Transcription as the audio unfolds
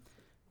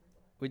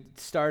We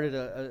started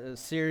a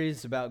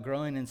series about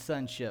growing in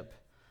sonship.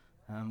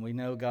 We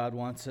know God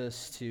wants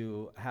us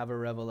to have a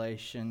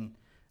revelation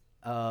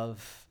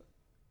of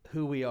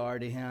who we are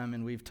to Him,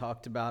 and we've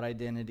talked about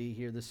identity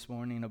here this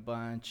morning a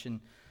bunch and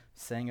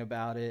sang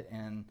about it,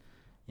 and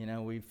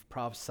we've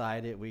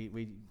prophesied it.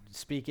 We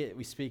speak it,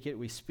 we speak it,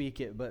 we speak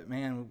it, but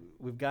man,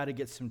 we've got to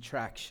get some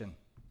traction.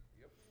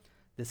 Yep.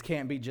 This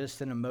can't be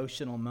just an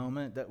emotional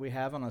moment that we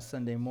have on a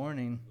Sunday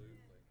morning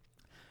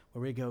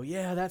where we go,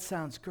 yeah, that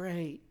sounds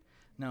great.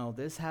 No,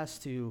 this has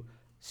to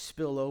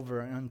spill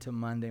over into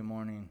Monday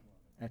morning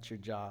at your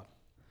job.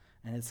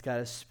 And it's got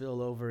to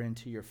spill over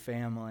into your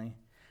family.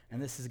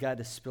 And this has got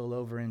to spill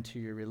over into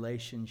your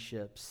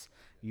relationships.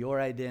 Your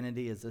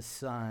identity as a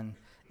son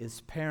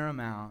is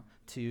paramount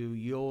to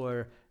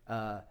your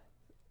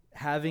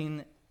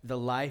having the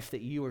life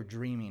that you are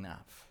dreaming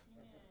of.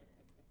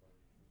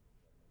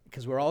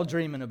 Because we're all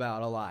dreaming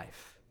about a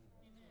life.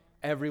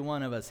 Every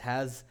one of us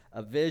has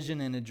a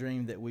vision and a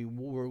dream that we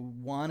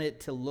want it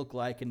to look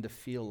like and to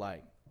feel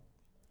like.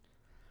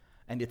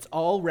 And it's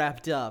all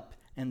wrapped up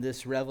in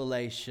this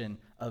revelation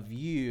of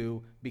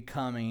you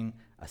becoming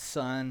a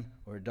son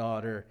or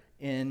daughter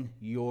in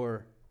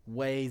your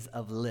ways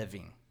of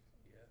living.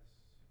 Yes.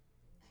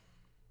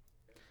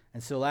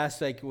 And so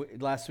last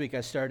week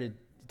I started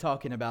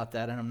talking about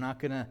that, and I'm not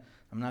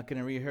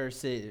gonna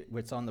rehearse it.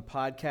 It's on the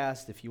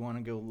podcast. If you want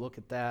to go look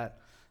at that,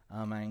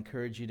 I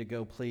encourage you to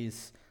go.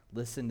 Please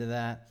listen to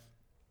that.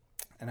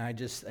 And I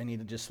need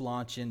to just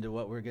launch into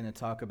what we're going to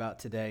talk about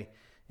today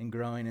in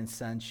growing in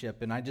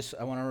sonship. And I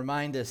want to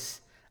remind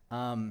us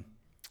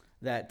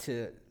that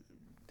a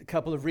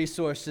couple of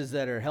resources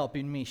that are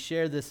helping me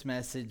share this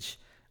message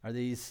are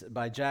these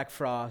by Jack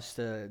Frost,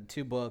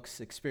 2 books,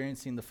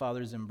 Experiencing the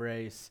Father's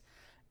Embrace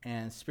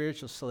and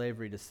Spiritual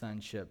Slavery to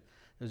Sonship.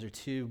 Those are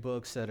 2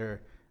 books that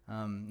are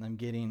I'm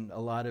getting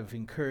a lot of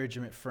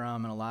encouragement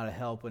from and a lot of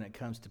help when it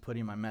comes to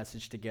putting my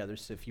message together.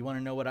 So if you want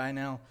to know what I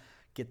know,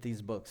 get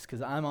these books,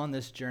 because I'm on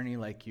this journey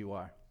like you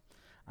are.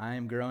 I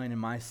am growing in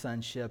my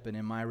sonship and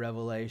in my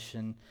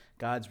revelation.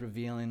 God's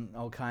revealing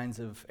all kinds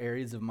of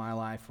areas of my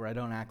life where I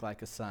don't act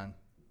like a son.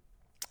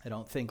 I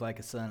don't think like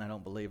a son. I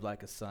don't believe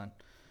like a son.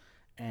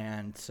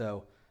 And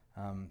so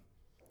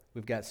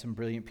we've got some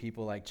brilliant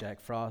people like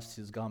Jack Frost,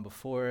 who's gone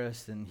before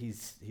us, and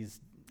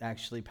he's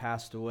actually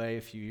passed away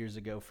a few years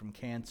ago from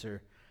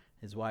cancer.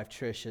 His wife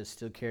Tricia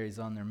still carries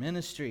on their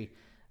ministry,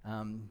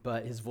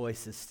 but his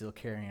voice is still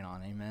carrying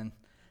on. Amen.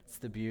 It's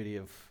the beauty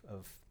of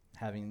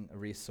having a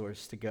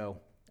resource to go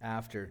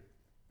after.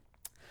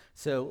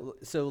 So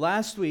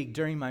last week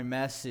during my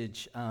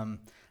message,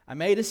 I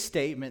made a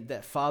statement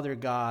that Father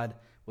God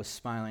was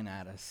smiling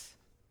at us.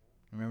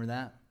 Remember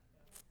that?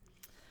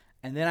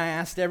 And then I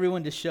asked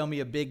everyone to show me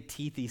a big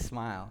teethy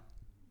smile.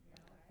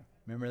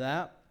 Remember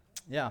that?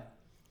 Yeah.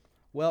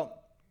 Well,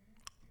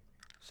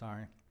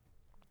 sorry.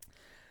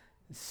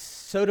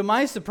 So to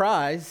my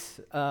surprise,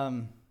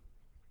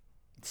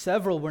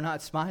 several were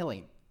not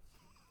smiling.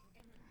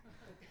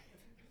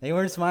 They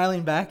weren't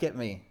smiling back at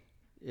me,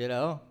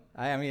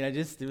 I mean,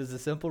 it was a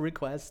simple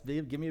request.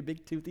 Give me a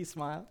big toothy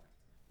smile.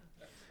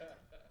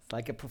 It's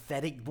like a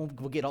prophetic, we'll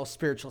get all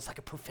spiritual. It's like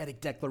a prophetic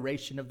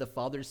declaration of the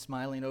Father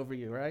smiling over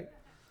you, right?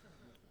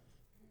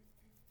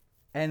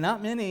 And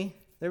not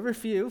many, there were a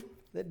few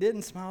that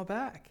didn't smile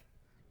back.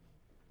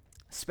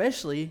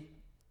 Especially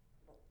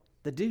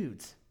the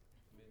dudes.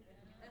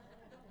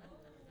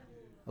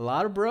 A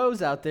lot of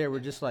bros out there were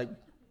just like,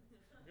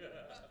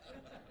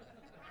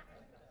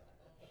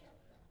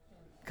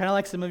 kind of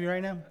like some of you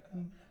right now.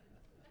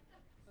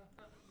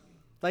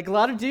 Like a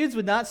lot of dudes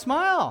would not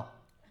smile.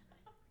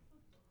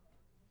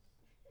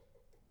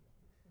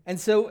 And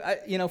so,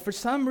 for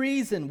some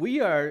reason,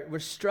 we're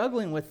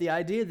struggling with the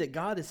idea that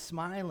God is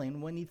smiling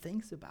when He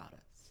thinks about us.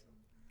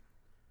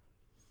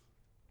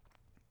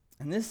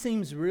 And this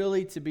seems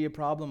really to be a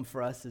problem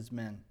for us as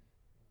men.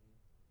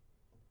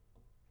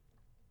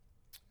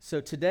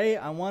 So today,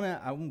 I'm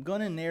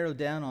going to narrow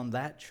down on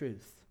that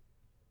truth.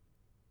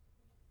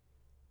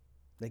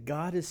 That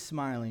God is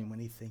smiling when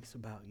He thinks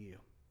about you.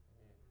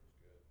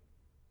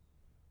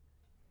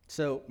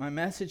 So my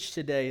message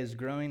today is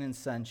growing in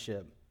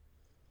sonship.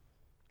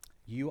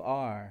 You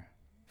are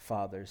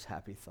Father's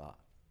happy thought.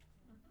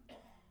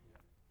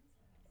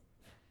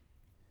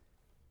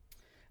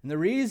 And the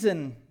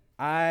reason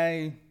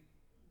I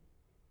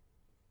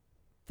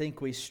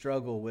think we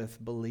struggle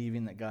with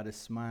believing that God is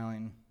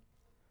smiling,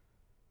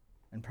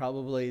 and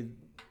probably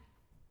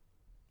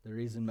the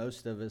reason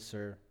most of us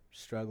are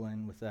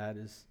struggling with that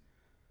is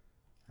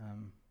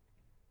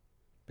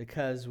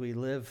because we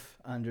live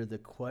under the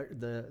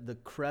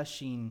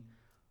crushing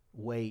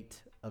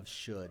weight of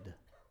should.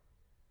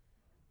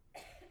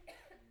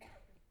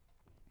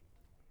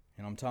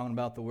 And I'm talking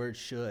about the word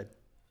should.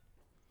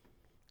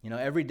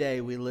 Every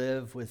day we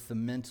live with the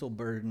mental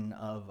burden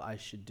of I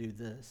should do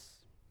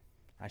this,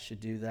 I should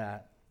do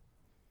that,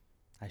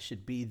 I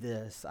should be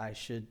this, I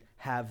should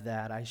have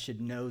that, I should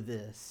know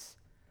this,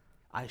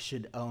 I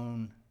should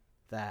own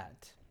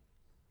that.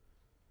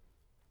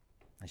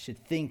 I should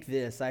think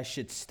this. I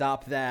should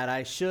stop that.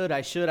 I should,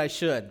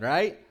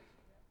 right?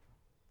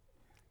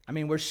 I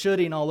mean, we're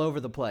shoulding all over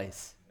the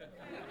place.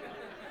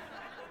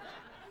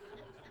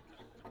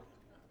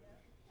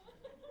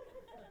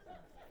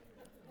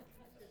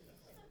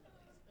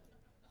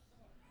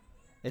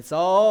 It's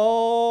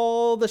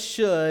all the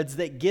shoulds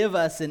that give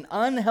us an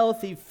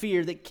unhealthy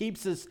fear that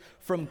keeps us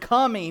from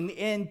coming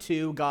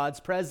into God's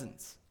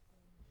presence.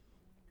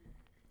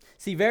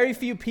 See, very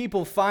few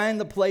people find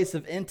the place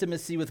of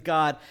intimacy with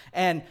God,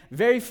 and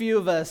very few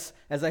of us,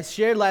 as I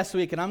shared last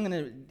week, and I'm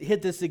going to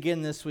hit this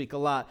again this week a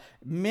lot,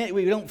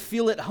 we don't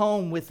feel at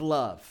home with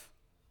love.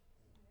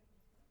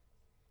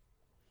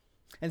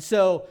 And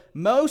so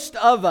most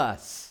of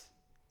us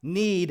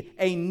need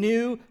a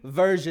new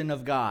version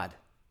of God.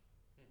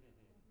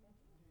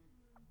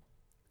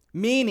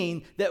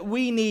 Meaning that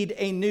we need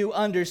a new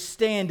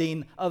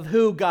understanding of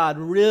who God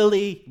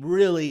really,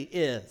 really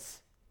is.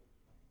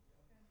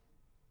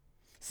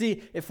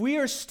 See, if we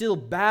are still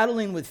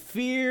battling with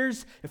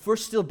fears, if we're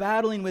still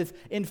battling with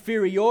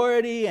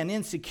inferiority and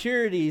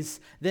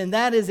insecurities, then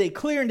that is a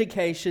clear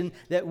indication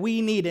that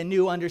we need a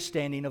new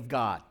understanding of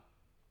God.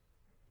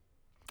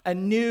 A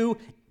new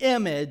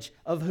image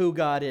of who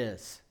God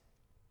is.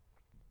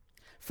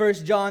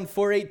 1 John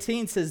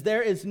 4:18 says,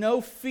 "There is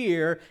no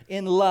fear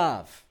in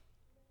love.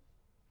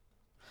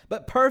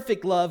 But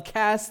perfect love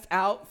casts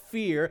out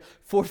fear,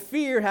 for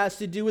fear has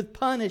to do with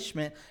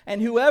punishment,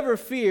 and whoever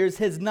fears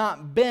has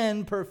not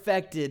been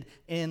perfected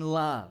in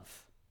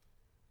love."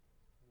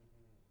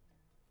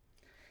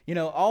 You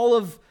know, all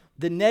of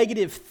the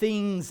negative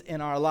things in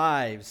our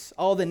lives,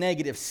 all the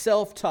negative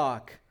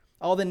self-talk,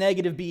 all the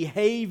negative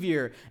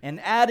behavior and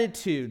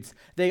attitudes,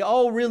 they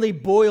all really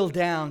boil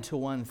down to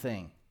one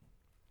thing.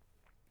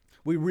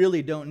 We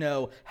really don't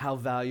know how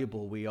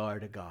valuable we are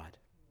to God.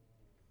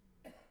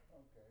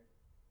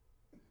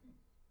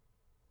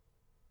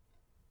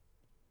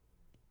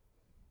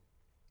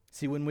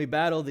 See, when we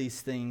battle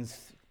these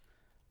things,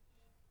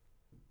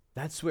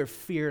 that's where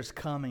fear is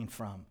coming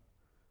from.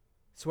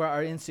 It's where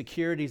our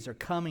insecurities are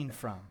coming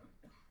from.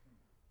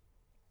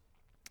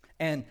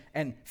 And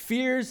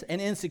fears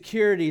and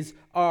insecurities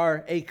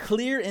are a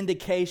clear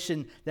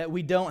indication that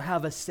we don't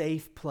have a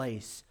safe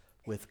place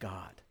with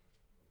God.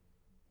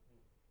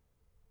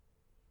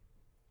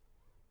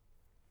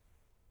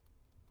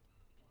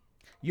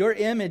 Your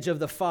image of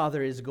the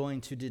Father is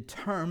going to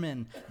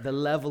determine the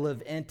level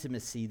of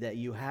intimacy that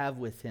you have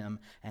with Him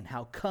and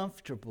how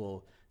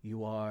comfortable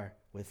you are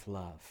with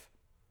love.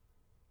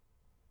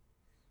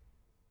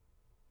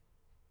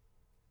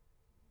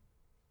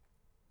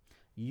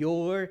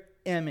 Your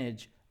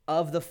image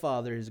of the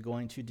Father is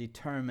going to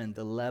determine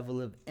the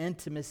level of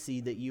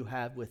intimacy that you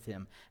have with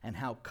Him and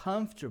how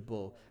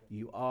comfortable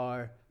you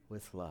are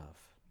with love.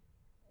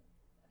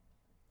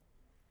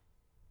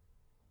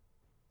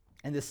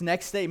 And this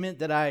next statement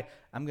that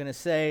I'm going to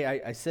say,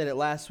 I said it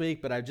last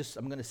week, but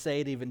I'm going to say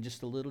it even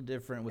just a little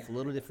different, with a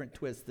little different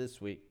twist this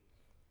week.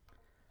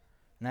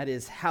 And that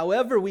is,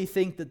 however we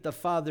think that the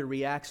Father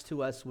reacts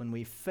to us when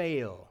we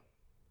fail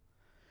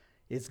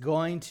is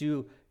going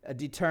to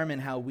determine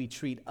how we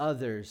treat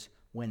others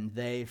when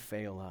they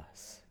fail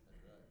us.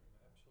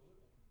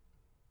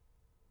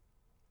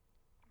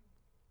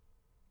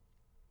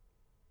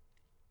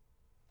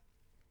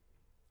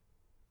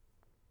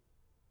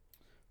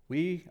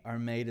 We are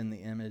made in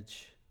the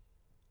image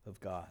of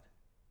God.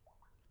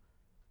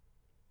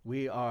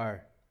 We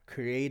are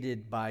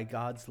created by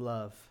God's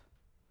love.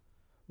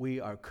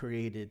 We are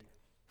created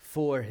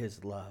for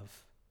His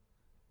love,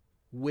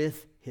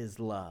 with His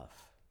love,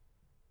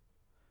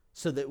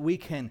 so that we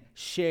can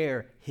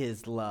share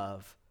His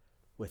love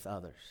with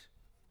others.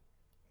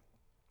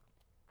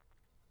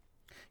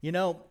 You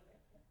know,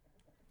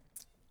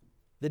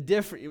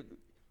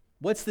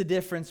 what's the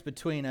difference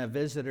between a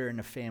visitor and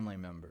a family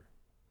member?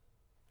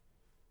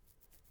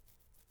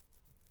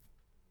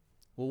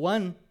 Well,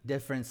 one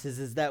difference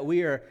is that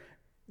we are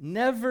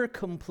never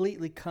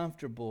completely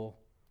comfortable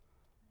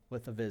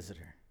with a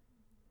visitor,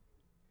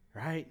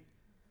 right?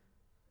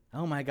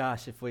 Oh my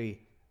gosh, if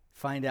we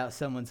find out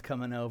someone's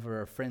coming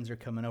over or friends are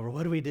coming over,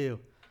 what do?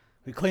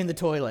 We clean the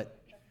toilet.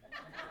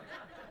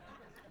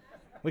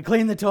 We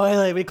clean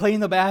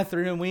the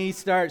bathroom, we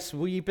start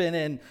sweeping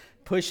and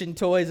pushing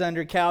toys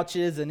under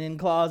couches and in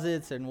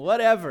closets and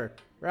whatever,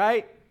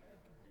 right?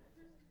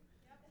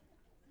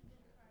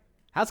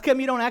 How's come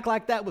you don't act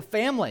like that with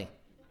family?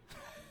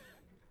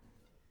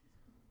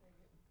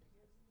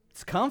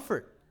 It's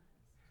comfort.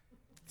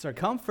 It's our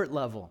comfort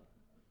level.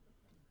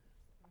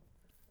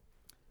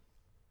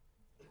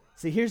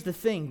 See, here's the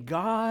thing.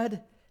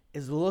 God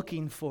is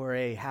looking for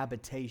a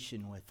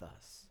habitation with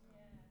us.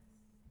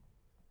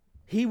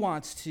 He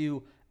wants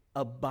to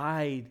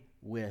abide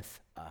with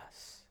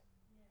us.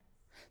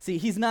 See,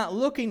 He's not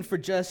looking for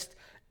just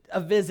a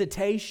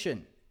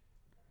visitation.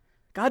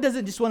 God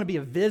doesn't just want to be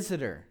a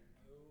visitor.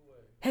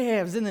 Hey,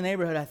 I was in the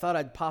neighborhood. I thought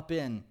I'd pop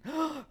in.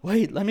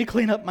 Wait, let me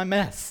clean up my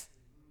mess.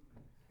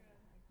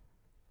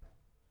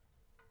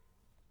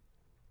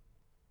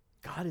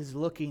 God is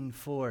looking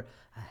for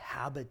a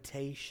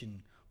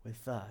habitation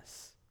with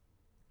us.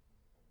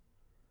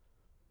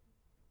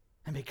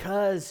 And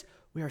because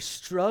we are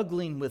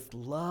struggling with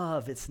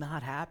love, it's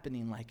not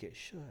happening like it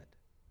should.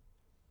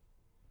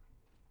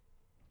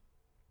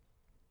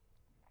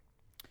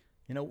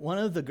 You know, one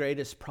of the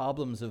greatest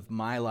problems of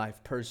my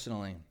life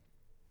personally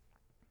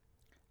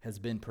has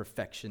been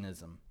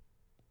perfectionism.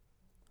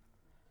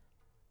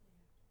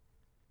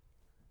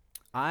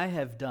 I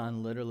have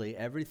done literally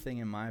everything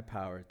in my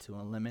power to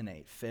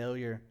eliminate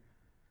failure,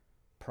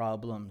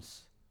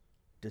 problems,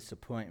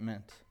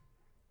 disappointment,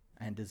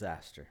 and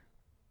disaster.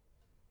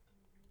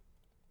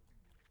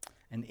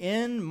 And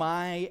in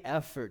my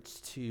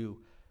efforts to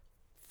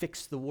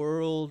fix the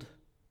world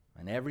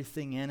and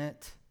everything in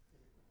it,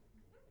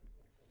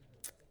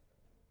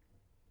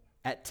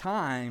 at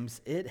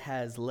times it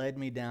has led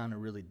me down a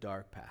really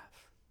dark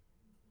path.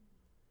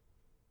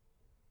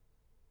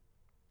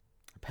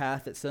 A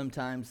path that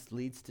sometimes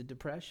leads to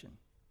depression.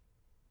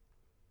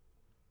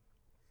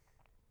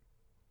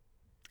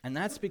 And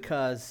that's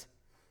because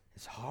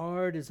as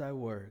hard as I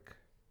work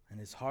and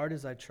as hard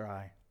as I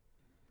try,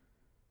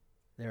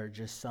 there are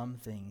just some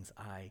things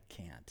I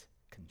can't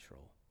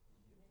control.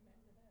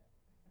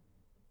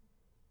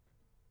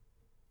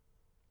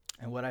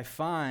 And what I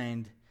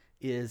find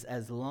is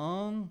as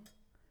long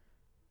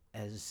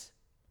as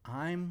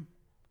I'm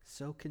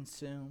so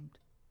consumed,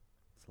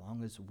 as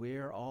long as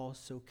we're all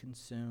so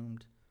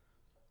consumed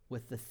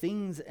with the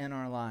things in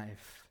our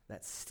life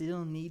that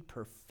still need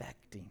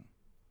perfecting,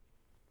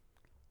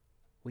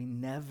 we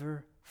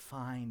never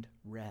find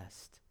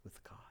rest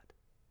with God.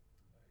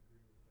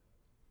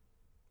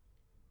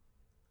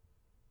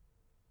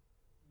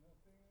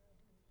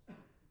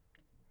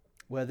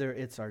 Whether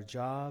it's our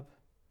job,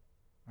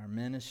 our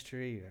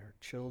ministry, our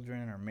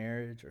children, our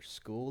marriage, our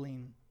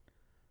schooling,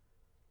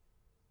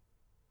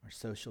 our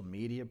social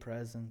media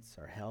presence,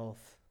 our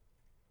health,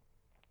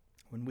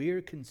 when we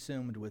are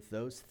consumed with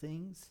those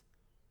things,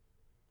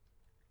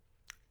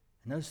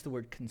 notice the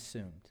word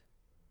consumed.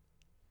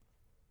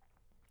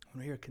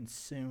 When we are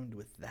consumed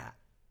with that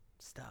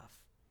stuff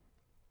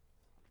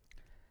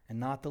and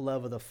not the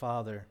love of the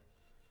Father,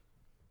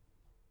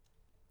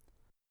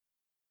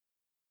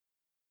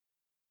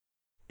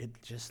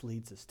 it just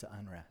leads us to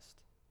unrest.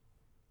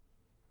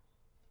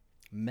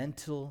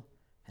 Mental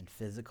and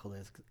physical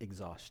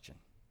exhaustion.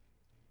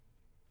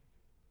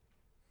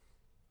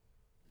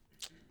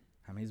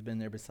 How many's been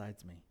there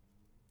besides me?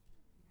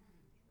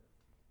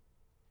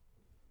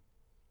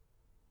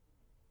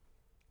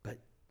 But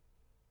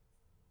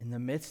in the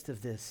midst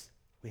of this,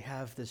 we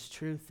have this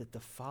truth that the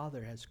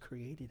Father has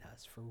created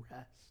us for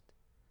rest.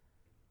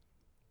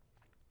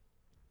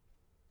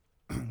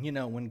 You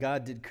know, when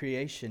God did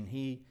creation,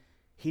 He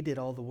did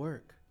all the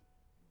work.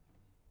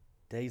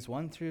 Days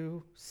 1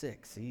 through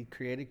 6, He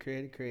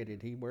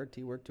created. He worked.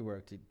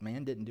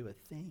 Man didn't do a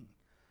thing.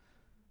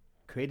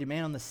 Created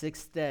man on the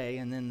 6th day,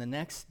 and then the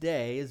next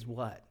day is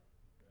what?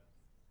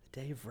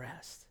 The day of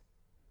rest.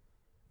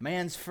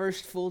 Man's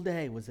first full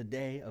day was a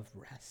day of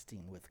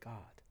resting with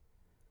God.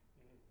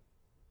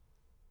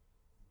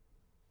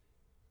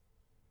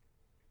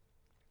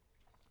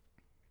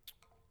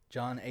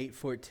 John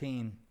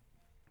 8:14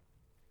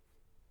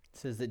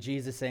 says that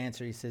Jesus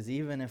answered, He says,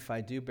 even if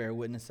I do bear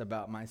witness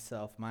about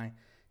myself, my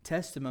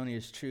testimony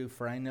is true,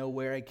 for I know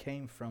where I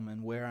came from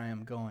and where I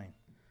am going.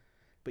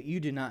 But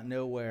you do not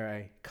know where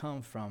I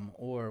come from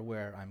or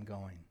where I'm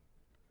going.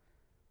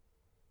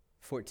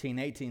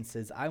 14:18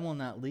 says, I will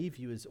not leave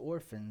you as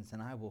orphans,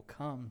 and I will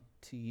come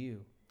to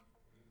you.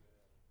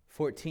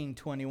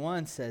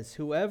 14:21 says,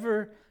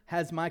 whoever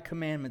has my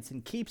commandments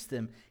and keeps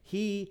them,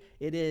 he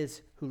it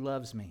is who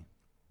loves me.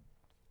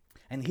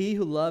 And he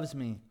who loves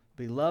me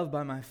will be loved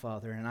by my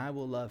Father, and I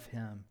will love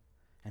him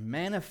and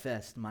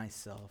manifest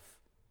myself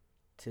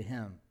to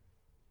him.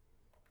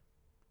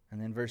 And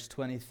then verse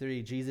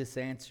 23, Jesus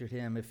answered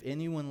him, if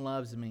anyone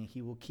loves me,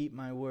 he will keep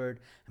my word,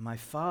 and my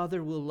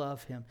Father will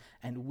love him,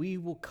 and we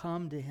will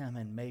come to him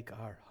and make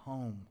our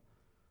home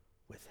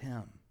with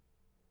him.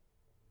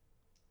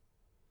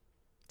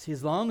 See,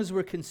 as long as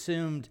we're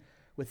consumed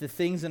with the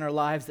things in our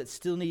lives that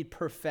still need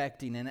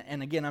perfecting,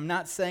 and again, I'm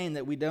not saying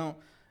that we don't,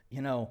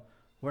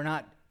 we're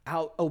not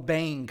out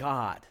obeying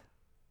God.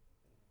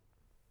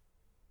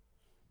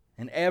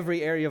 In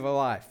every area of our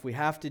life, we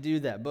have to do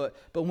that. But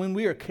when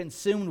we are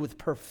consumed with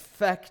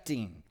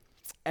perfecting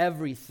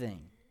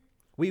everything,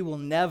 we will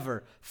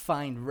never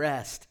find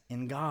rest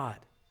in God.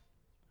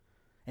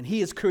 And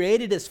He has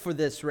created us for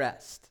this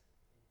rest.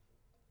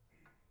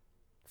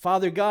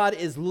 Father God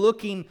is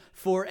looking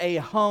for a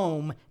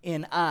home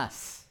in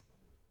us.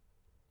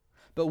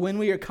 But when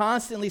we are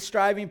constantly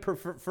striving for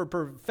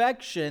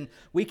perfection,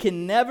 we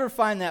can never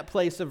find that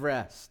place of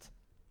rest.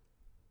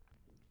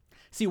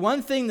 See,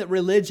 one thing that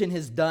religion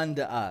has done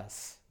to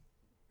us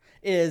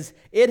is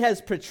it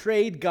has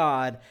portrayed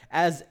God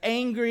as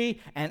angry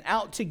and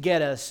out to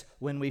get us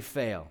when we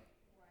fail.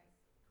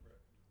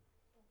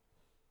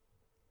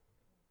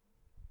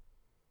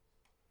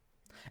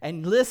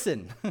 And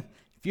listen,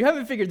 if you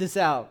haven't figured this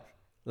out,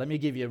 let me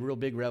give you a real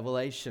big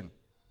revelation.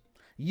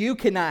 You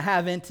cannot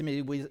have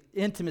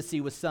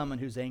intimacy with someone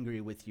who's angry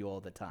with you all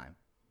the time.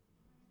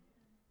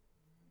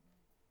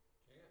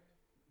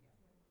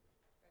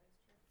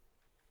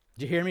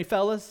 Did you hear me,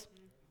 fellas?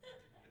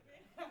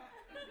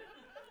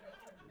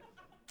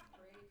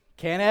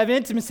 Can't have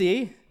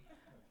intimacy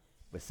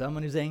with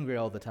someone who's angry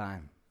all the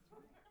time.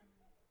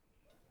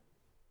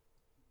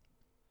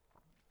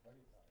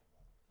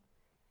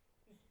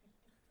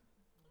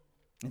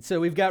 And so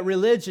we've got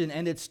religion,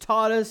 and it's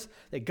taught us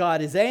that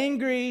God is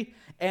angry,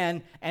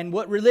 and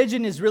what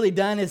religion has really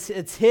done is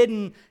it's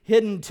hidden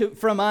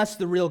from us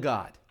the real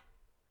God,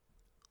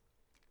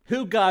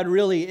 who God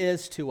really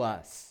is to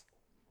us.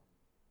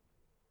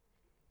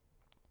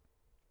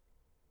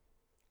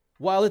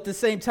 While at the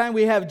same time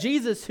we have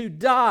Jesus who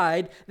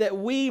died that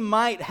we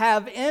might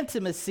have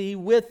intimacy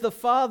with the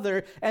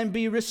Father and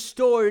be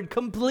restored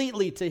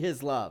completely to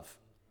His love.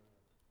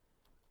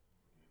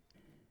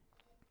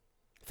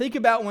 Think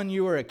about when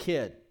you were a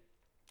kid.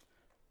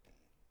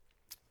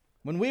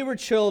 When we were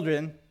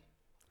children,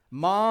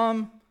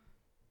 mom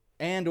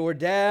and or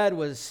dad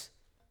was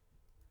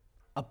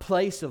a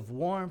place of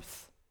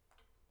warmth,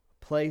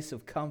 a place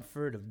of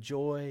comfort, of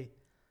joy,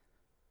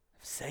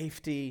 of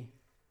safety,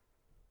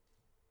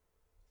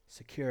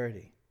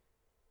 security.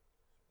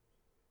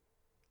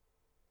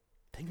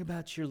 Think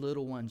about your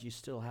little ones you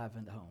still have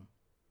at home.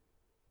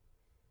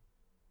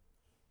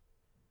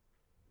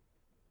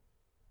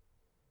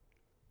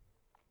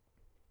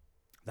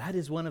 That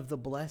is one of the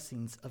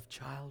blessings of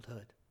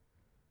childhood.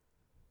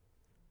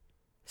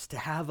 Is to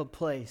have a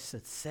place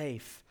that's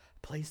safe,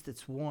 a place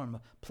that's warm,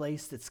 a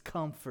place that's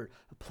comfort,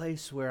 a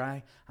place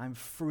where I'm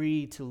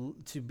free to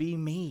be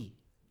me.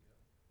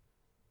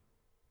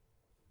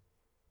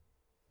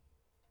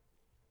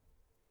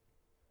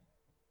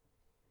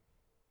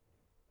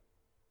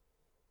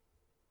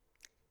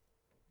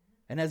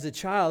 And as a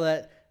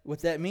child,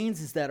 what that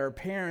means is that our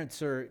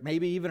parents, or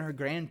maybe even our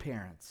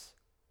grandparents,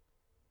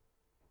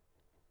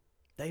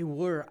 they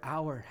were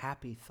our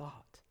happy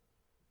thought.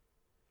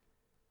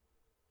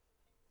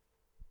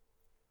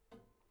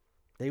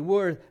 They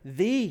were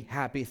the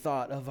happy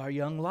thought of our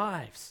young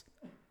lives.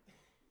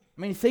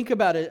 I mean, think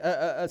about it,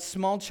 a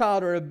small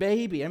child or a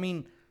baby. I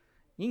mean,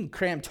 you can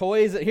cram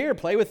toys here,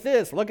 play with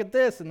this, look at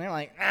this, and they're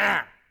like,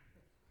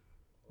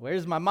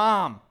 where's my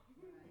mom?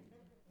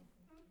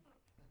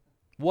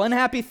 One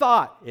happy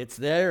thought, it's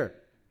there.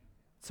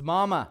 It's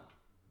mama.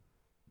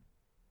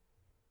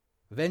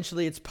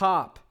 Eventually it's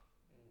pop.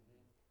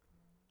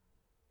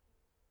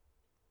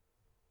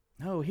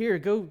 No, here,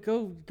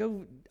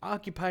 go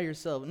occupy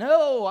yourself.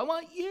 No, I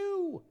want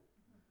you.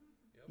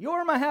 Yep.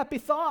 You're my happy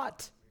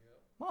thought.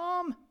 Yep.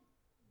 Mom,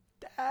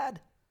 Dad.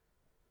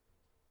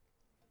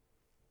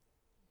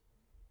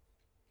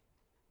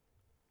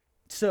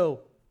 So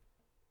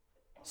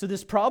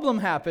this problem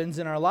happens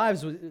in our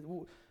lives.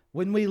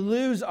 When we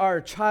lose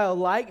our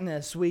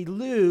childlikeness, we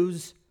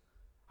lose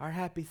our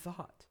happy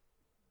thought.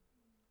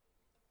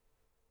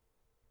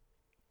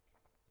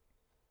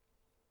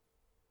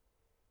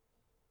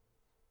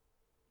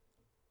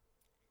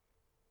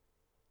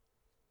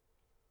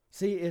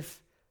 See, if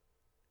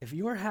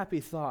your happy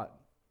thought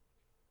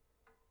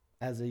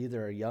as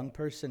either a young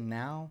person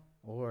now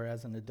or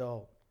as an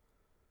adult,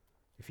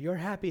 if your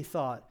happy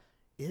thought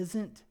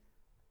isn't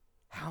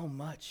how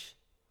much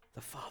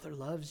the Father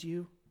loves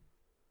you,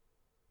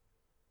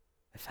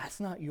 if that's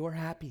not your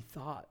happy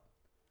thought,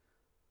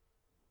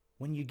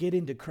 when you get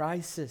into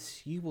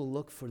crisis, you will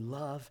look for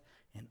love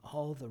in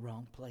all the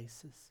wrong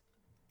places.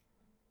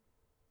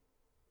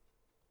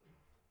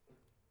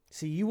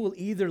 See, you will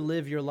either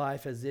live your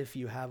life as if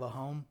you have a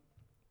home,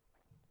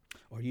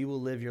 or you will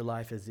live your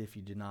life as if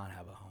you do not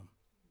have a home.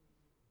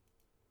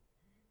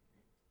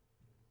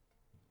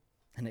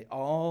 And it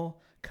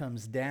all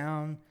comes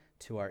down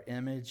to our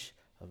image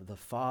of the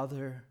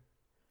Father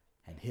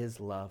and His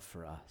love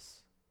for us.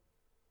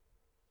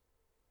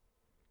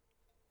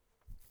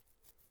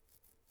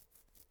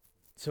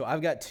 So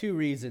I've got two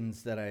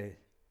reasons that I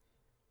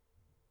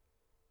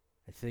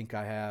think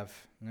I have,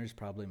 and there's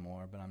probably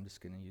more, but I'm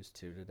just going to use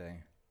two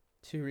today.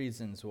 Two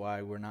reasons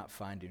why we're not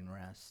finding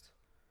rest,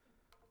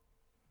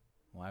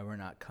 why we're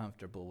not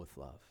comfortable with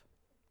love.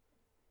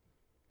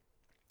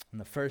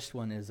 And the first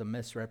one is a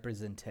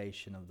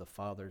misrepresentation of the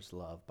Father's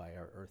love by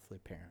our earthly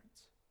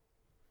parents.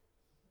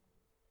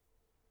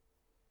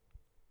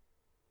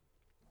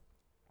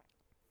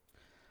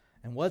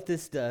 And what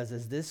this does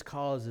is this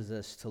causes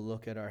us to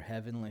look at our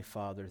Heavenly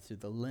Father through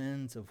the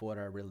lens of what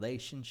our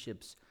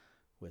relationships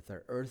with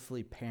our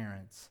earthly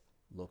parents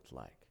looked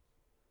like.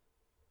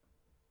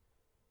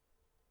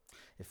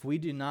 If we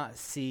do not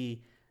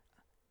see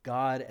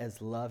God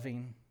as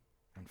loving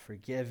and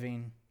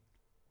forgiving,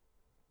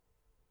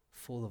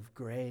 full of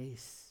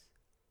grace,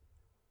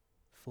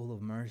 full of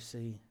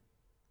mercy,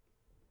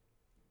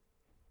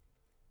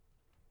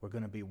 we're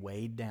going to be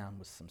weighed down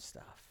with some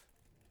stuff.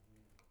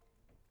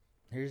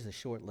 Here's a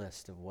short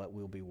list of what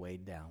we'll be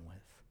weighed down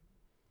with.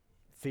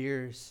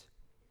 Fears,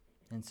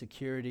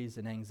 insecurities,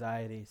 and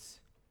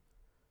anxieties,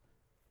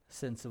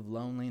 sense of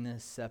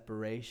loneliness,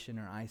 separation,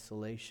 or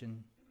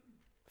isolation,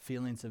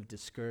 feelings of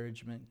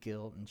discouragement,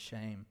 guilt, and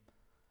shame,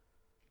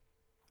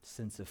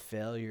 sense of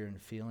failure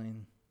and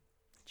feeling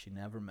that you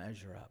never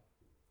measure up.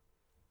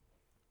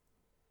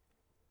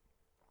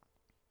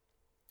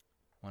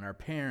 When our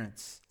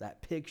parents,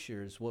 that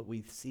picture is what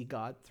we see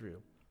God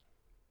through.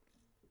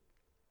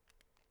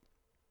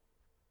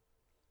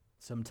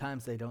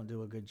 Sometimes they don't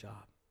do a good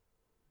job.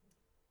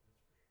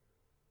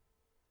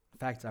 In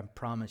fact, I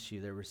promise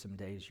you there were some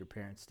days your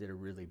parents did a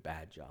really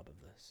bad job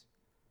of this.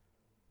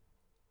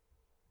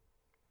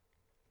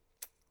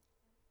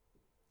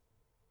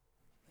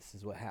 This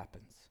is what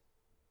happens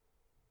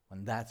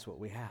when that's what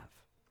we have.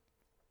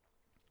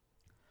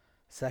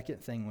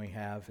 Second thing we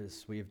have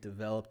is we have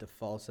developed a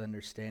false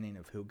understanding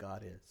of who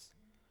God is.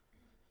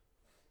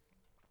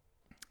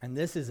 And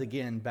this is,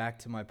 again, back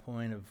to my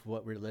point of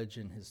what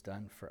religion has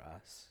done for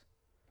us.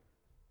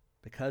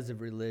 Because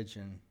of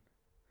religion,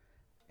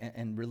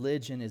 and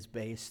religion is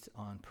based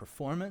on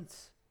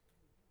performance,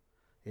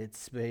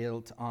 it's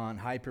built on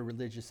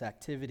hyper-religious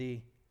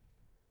activity,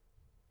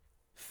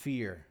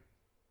 fear.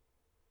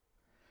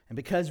 And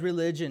because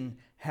religion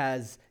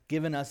has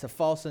given us a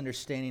false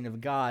understanding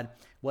of God,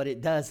 what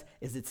it does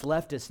is it's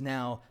left us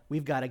now,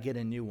 we've got to get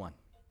a new one.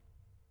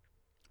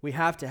 We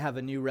have to have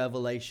a new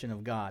revelation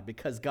of God,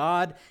 because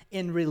God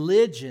in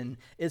religion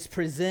is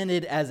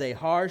presented as a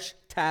harsh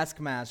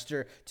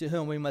taskmaster to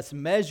whom we must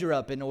measure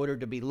up in order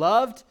to be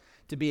loved,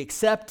 to be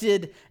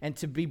accepted, and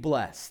to be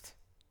blessed.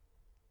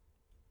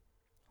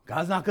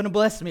 God's not going to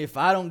bless me if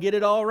I don't get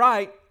it all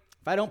right,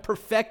 if I don't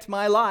perfect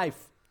my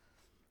life,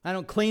 if I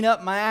don't clean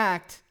up my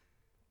act.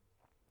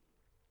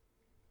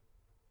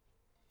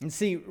 And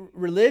see,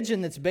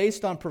 religion that's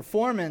based on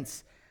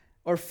performance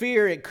or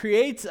fear, it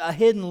creates a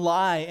hidden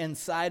lie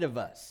inside of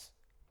us.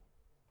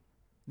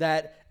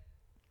 That,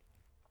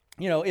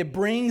 it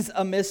brings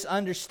a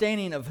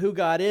misunderstanding of who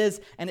God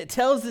is, and it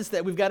tells us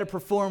that we've got to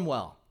perform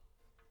well.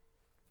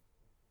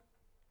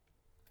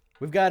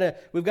 We've got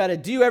to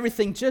do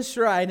everything just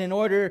right in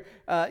order,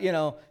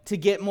 to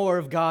get more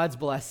of God's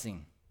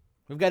blessing.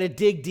 We've got to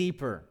dig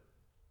deeper.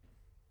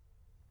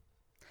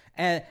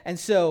 And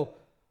so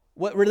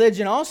what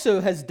religion also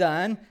has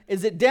done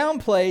is it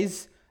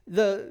downplays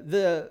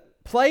the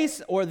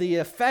place or the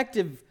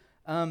effective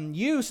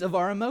use of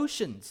our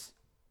emotions.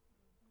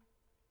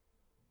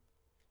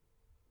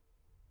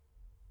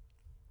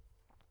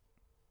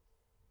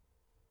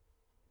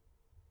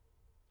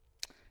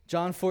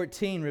 John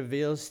 14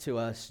 reveals to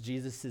us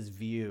Jesus'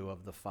 view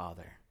of the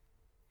Father.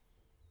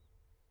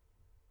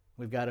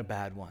 We've got a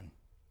bad one.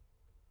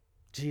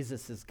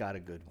 Jesus has got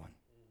a good one.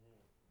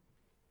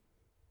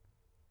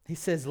 He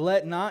says,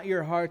 "Let not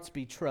your hearts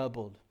be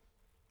troubled.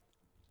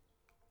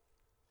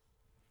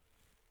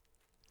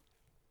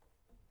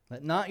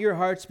 Let not your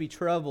hearts be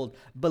troubled.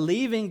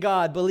 Believe in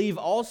God, believe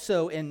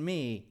also in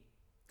me.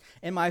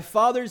 In my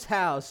Father's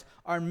house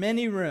are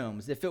many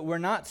rooms. If it were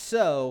not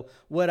so,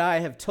 would I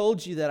have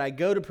told you that I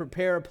go to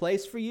prepare a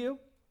place for you?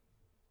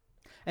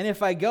 And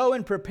if I go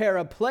and prepare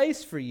a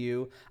place for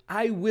you,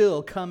 I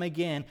will come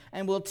again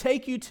and will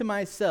take you to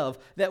myself,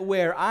 that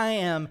where I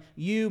am,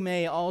 you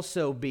may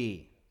also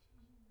be."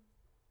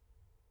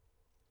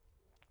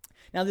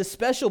 Now, this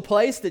special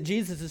place that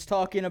Jesus is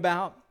talking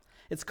about,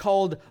 it's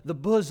called the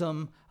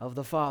bosom of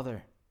the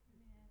Father.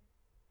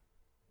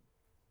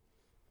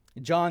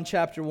 John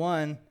chapter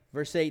 1,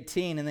 verse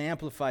 18 in the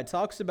Amplified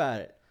talks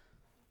about it.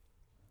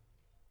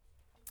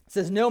 It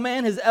says, "No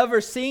man has ever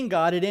seen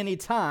God at any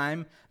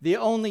time, the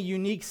only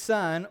unique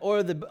Son,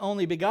 or the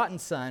only begotten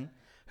Son,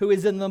 who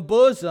is in the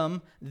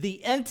bosom,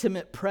 the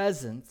intimate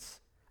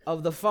presence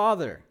of the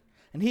Father.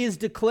 And he has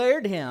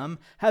declared him,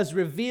 has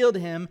revealed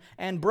him,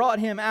 and brought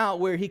him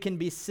out where he can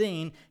be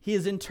seen. He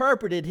has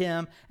interpreted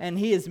him, and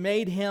he has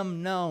made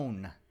him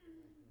known."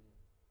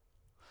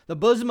 The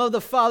bosom of the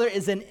Father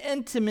is an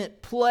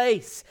intimate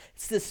place.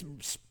 It's this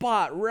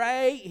spot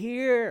right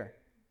here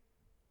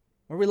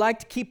where we like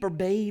to keep our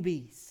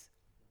babies.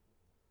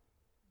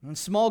 And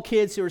small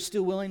kids who are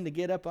still willing to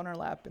get up on our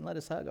lap and let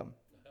us hug them.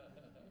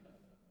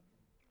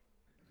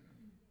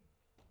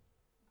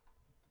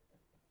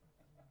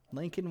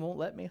 Lincoln won't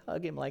let me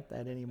hug him like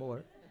that anymore.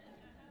 That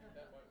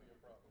might be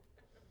a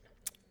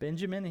problem.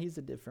 Benjamin, he's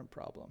a different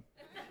problem.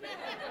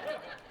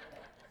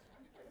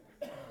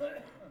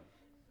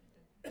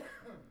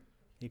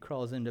 He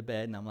crawls into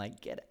bed and I'm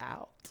like, "Get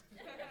out."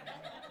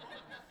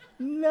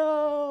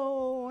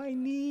 "No, I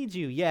need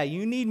you." "Yeah,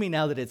 you need me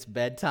now that it's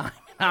bedtime.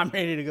 I'm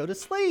ready to go to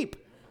sleep."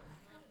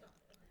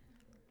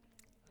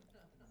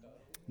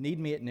 Need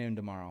me at noon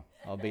tomorrow.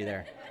 I'll be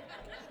there.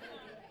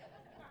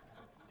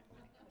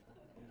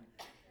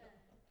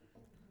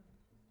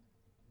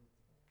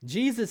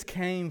 Jesus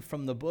came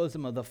from the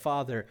bosom of the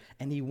Father,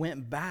 and he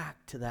went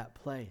back to that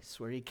place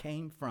where he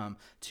came from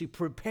to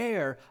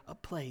prepare a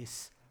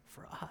place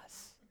for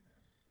us.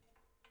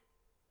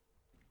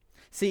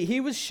 See, he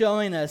was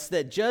showing us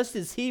that just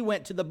as he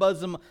went to the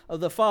bosom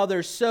of the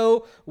Father,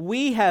 so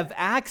we have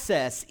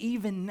access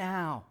even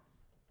now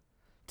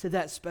to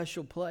that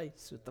special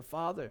place with the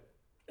Father.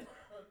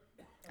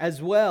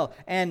 as well.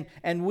 And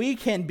we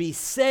can be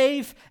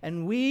safe,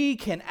 and we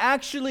can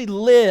actually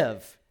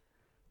live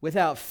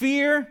without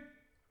fear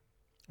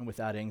and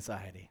without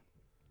anxiety.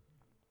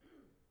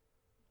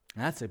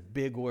 And that's a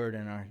big word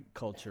in our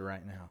culture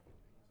right now.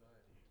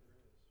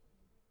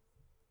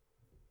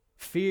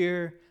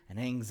 Fear and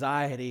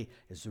anxiety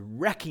is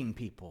wrecking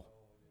people.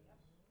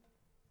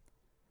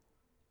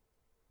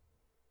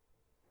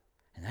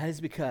 And that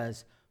is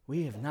because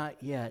we have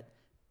not yet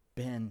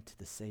been to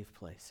the safe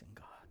place in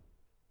God.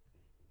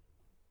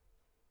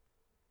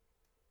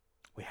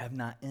 We have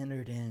not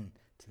entered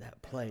into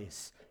that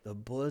place, the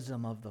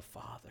bosom of the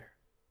Father.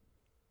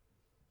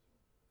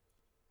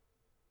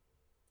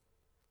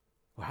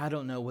 Well, I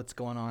don't know what's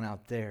going on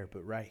out there,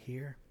 but right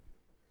here,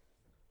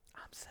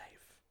 I'm safe.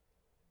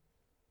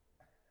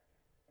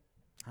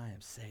 I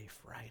am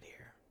safe right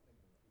here.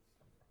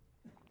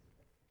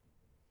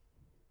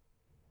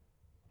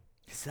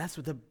 Because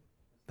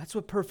that's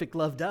what perfect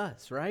love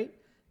does, right?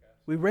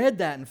 We read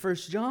that in 1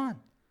 John.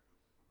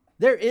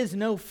 There is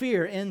no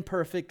fear in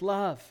perfect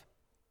love.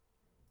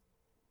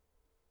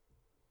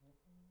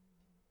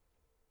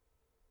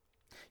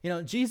 You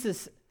know,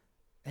 Jesus,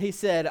 he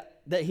said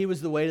that he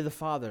was the way to the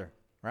Father,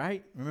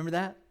 right? Remember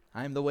that?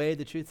 I am the way,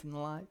 the truth, and the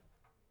life.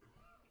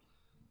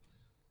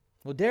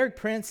 Well, Derek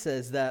Prince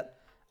says that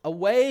a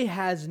way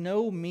has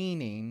no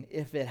meaning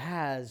if it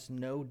has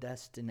no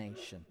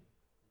destination.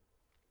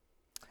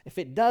 If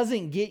it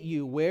doesn't get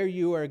you where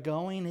you are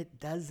going,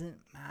 it doesn't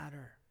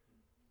matter.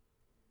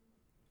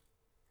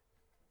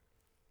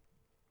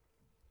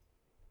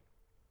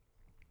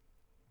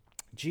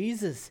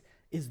 Jesus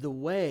is the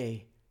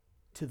way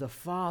to the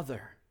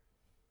Father.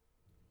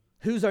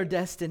 Who's our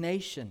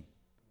destination?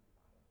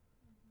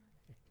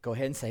 Go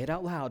ahead and say it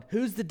out loud.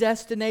 Who's the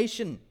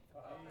destination?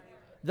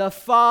 The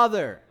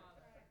Father.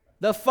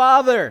 The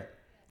Father.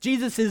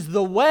 Jesus is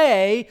the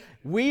way.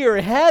 We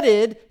are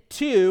headed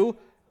to.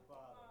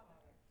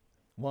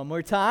 One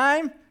more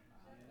time.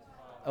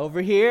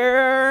 Over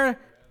here.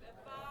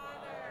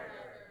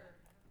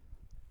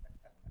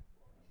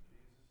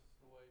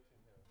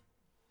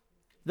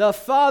 The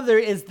Father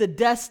is the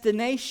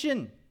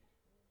destination.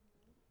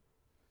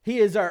 He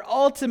is our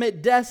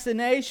ultimate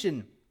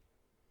destination.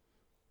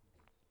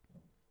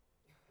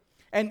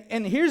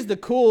 And here's the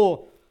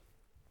cool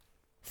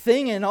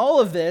thing in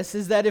all of this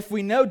is that if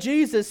we know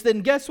Jesus,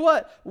 then guess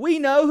what? We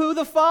know who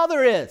the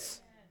Father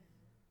is.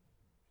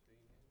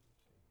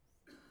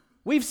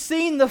 We've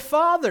seen the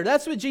Father.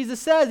 That's what Jesus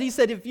says. He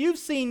said, if you've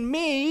seen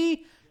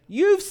me,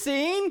 you've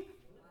seen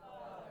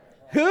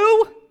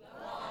who?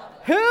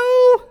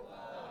 Who?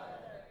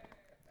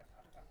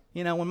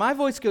 You know, when my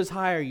voice goes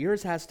higher,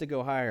 yours has to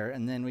go higher,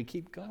 and then we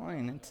keep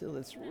going until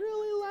it's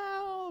really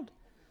loud.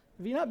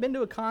 Have you not been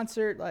to a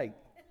concert like...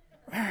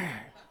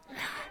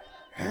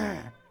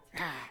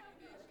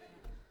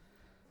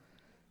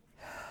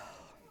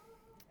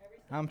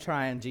 I'm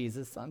trying,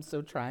 Jesus. I'm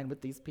so trying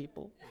with these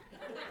people.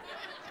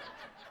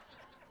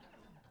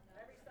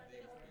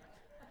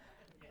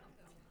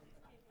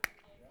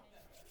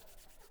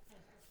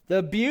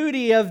 The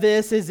beauty of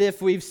this is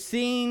if we've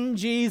seen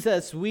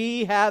Jesus,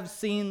 we have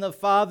seen the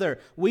Father.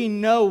 We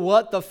know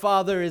what the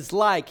Father is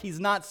like. He's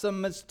not some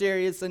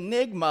mysterious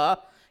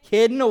enigma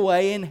hidden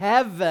away in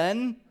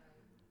heaven.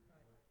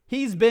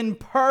 He's been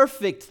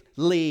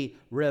perfectly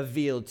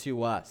revealed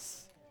to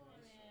us.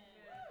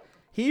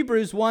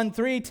 Hebrews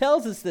 1:3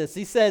 tells us this.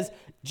 He says,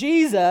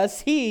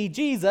 Jesus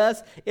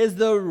is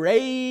the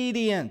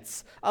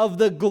radiance of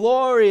the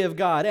glory of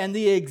God and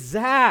the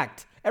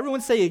exact, everyone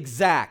say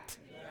exact.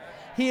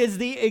 He is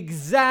the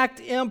exact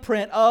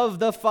imprint of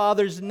the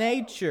Father's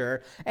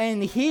nature,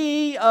 and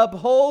He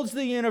upholds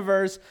the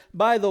universe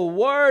by the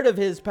word of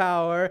His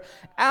power.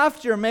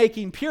 After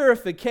making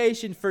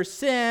purification for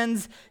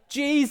sins,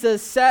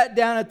 Jesus sat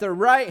down at the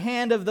right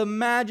hand of the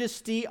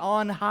Majesty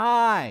on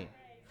high.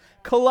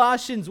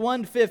 Colossians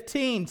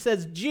 1:15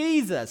 says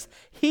Jesus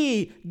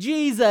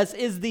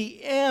is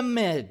the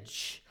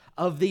image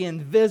of the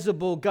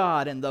invisible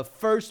God and the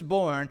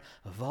firstborn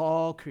of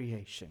all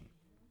creation.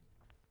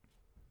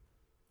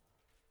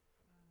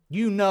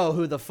 You know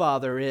who the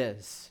Father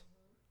is.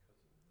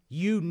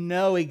 You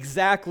know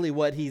exactly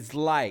what He's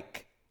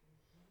like.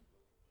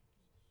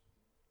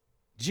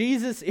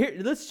 Jesus,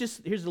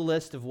 here's a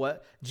list of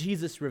what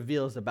Jesus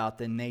reveals about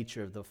the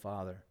nature of the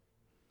Father.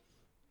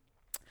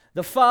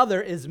 The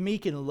Father is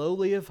meek and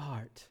lowly of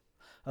heart,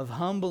 of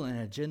humble and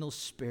a gentle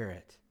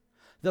spirit.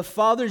 The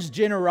Father's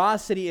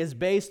generosity is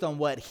based on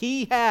what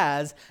He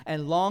has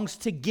and longs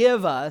to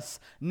give us,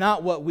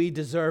 not what we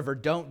deserve or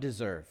don't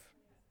deserve.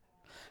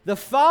 The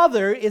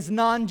Father is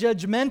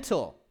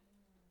non-judgmental.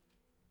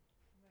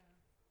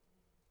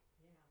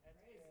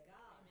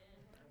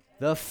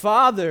 The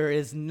Father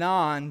is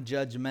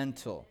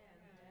non-judgmental.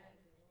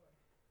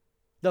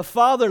 The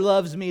Father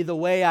loves me the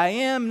way I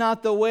am,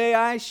 not the way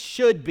I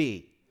should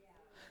be.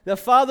 The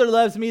Father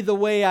loves me the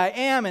way I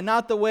am and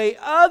not the way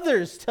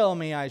others tell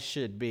me I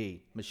should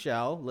be.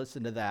 Michelle,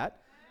 listen to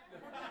that.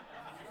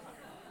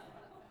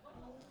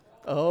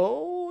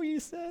 Oh,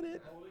 you said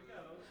it.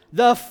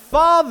 The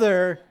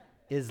Father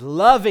is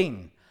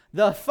loving.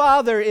 The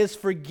Father is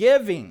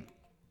forgiving.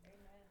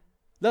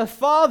 The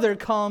Father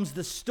calms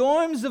the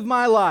storms of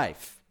my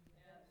life.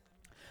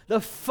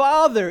 The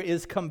Father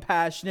is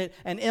compassionate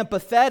and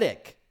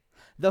empathetic.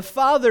 The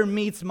Father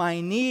meets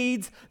my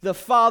needs. The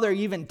Father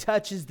even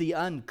touches the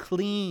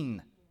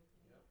unclean.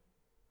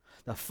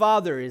 The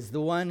Father is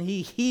the one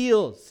He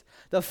heals.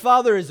 The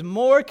Father is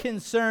more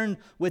concerned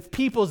with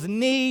people's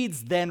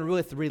needs than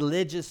with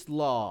religious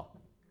law.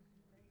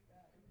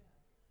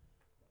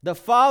 The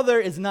Father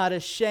is not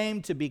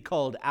ashamed to be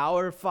called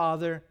our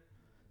Father.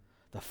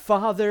 The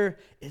Father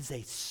is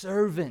a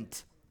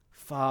servant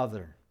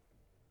Father.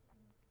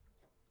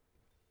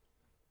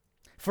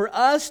 For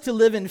us to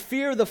live in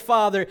fear of the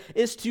Father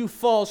is to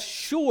fall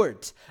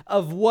short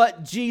of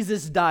what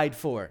Jesus died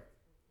for.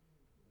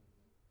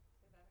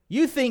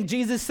 You think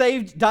Jesus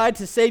died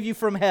to save you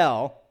from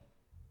hell?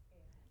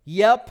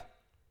 Yep.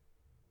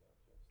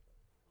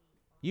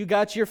 You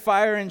got your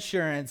fire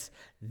insurance.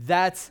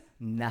 That's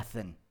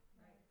nothing.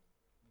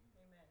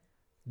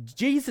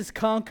 Jesus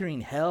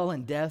conquering hell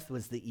and death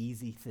was the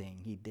easy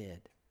thing He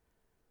did.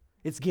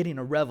 It's getting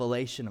a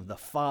revelation of the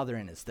Father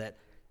in us that,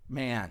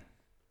 man,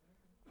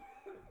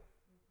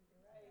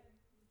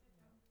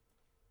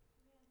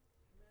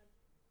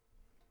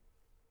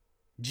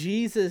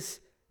 Jesus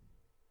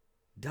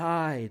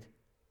died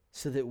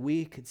so that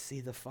we could see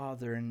the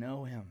Father and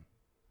know Him.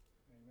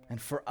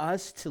 And for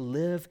us to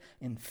live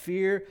in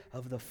fear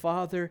of the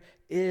Father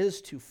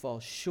is to fall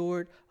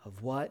short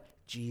of what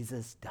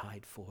Jesus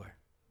died for.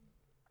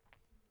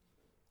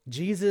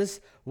 Jesus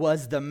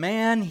was the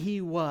man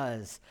He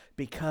was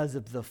because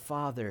of the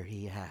Father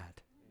He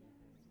had.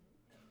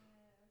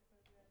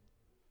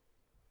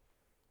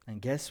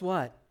 And guess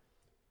what?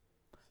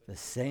 The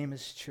same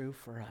is true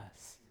for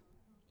us.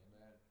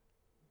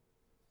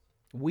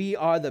 We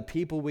are the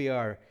people we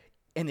are,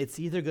 and it's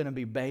either going to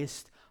be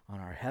based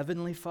on our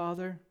Heavenly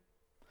Father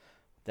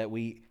that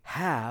we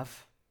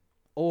have,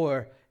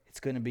 or it's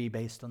going to be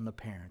based on the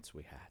parents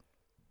we had.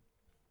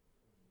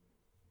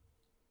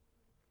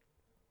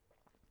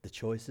 The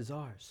choice is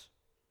ours.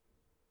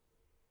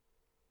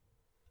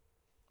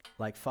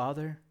 Like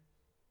Father,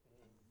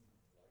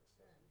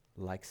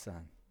 like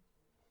Son.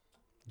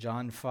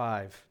 John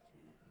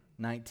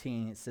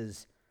 5:19, it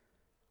says,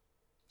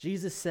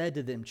 Jesus said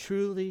to them,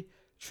 Truly,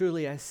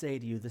 truly I say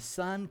to you, the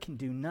Son can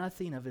do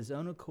nothing of His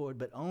own accord,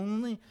 but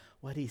only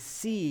what He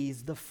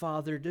sees the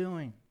Father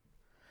doing.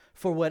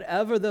 For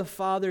whatever the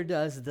Father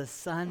does, the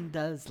Son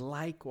does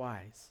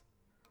likewise.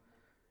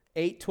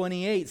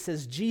 8:28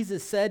 says,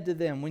 Jesus said to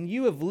them, When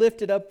you have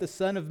lifted up the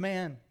Son of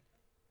Man,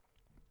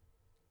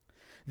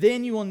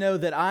 then you will know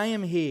that I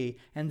am He,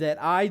 and that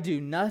I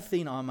do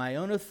nothing on my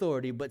own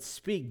authority, but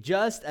speak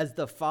just as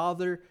the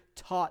Father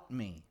taught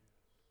me.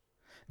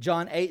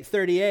 John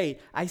 8:38,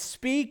 I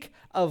speak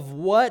of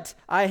what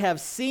I have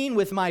seen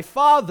with my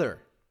Father,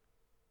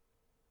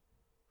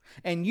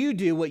 and you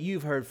do what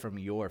you've heard from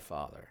your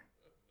father.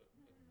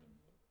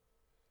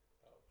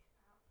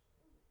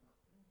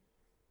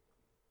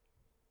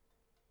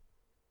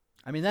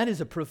 I mean, that is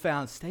a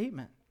profound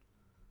statement.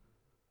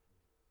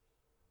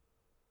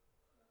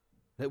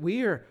 That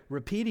we are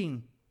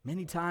repeating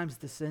many times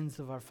the sins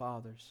of our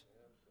fathers.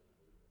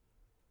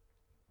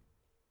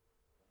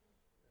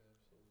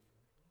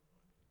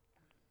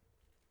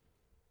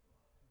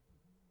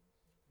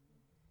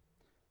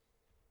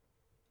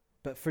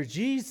 But for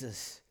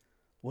Jesus,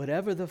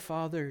 whatever the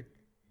Father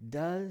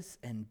does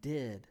and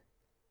did,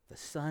 the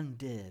Son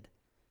did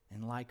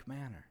in like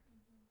manner.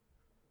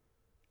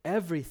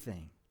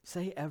 Everything,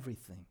 say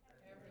everything.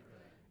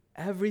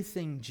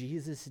 Everything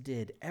Jesus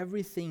did,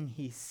 everything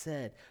He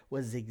said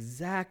was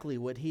exactly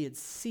what He had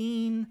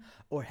seen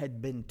or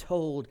had been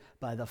told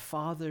by the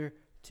Father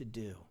to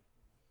do.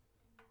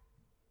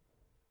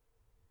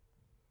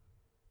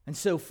 And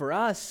so for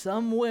us,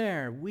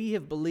 somewhere we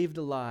have believed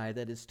a lie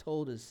that has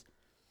told us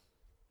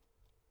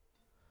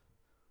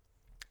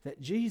that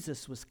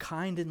Jesus was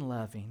kind and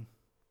loving,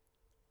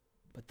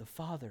 but the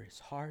Father is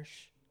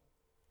harsh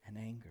and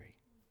angry.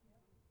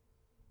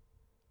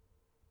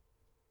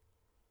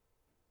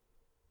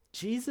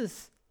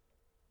 Jesus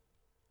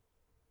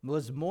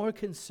was more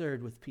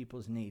concerned with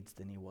people's needs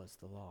than He was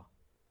the law.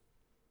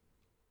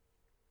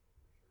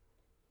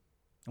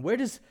 And where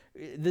does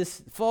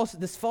this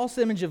false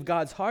image of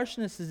God's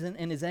harshness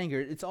and His anger?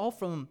 It's all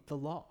from the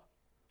law.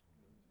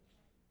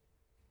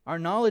 Our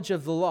knowledge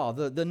of the law,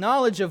 the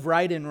knowledge of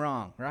right and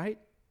wrong, right?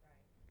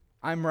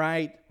 I'm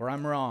right or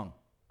I'm wrong.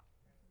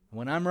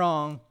 When I'm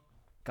wrong,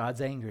 God's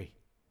angry.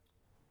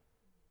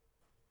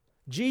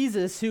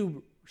 Jesus,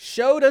 who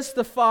showed us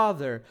the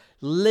Father,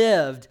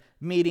 lived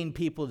meeting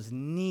people's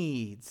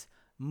needs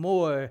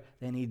more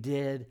than He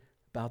did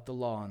about the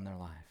law in their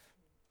life.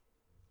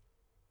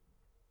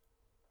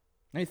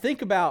 Now you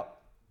think about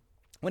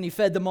when He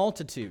fed the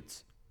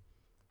multitudes.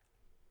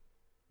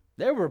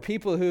 There were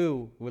people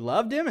who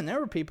loved Him, and there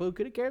were people who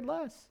could have cared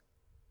less.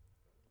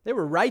 They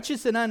were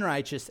righteous and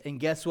unrighteous, and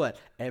guess what?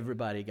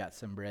 Everybody got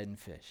some bread and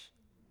fish.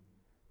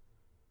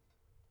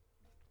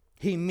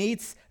 He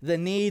meets the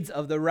needs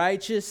of the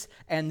righteous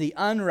and the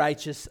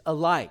unrighteous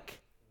alike.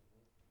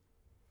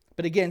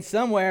 But again,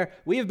 somewhere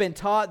we have been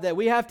taught that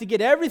we have to get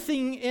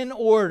everything in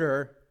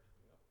order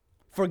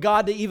for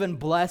God to even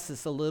bless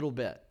us a little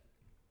bit.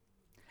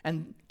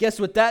 And guess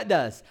what that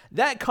does?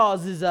 That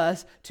causes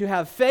us to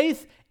have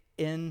faith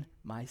in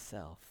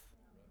myself.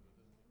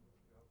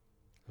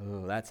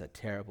 Oh, that's a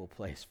terrible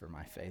place for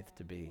my faith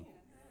to be.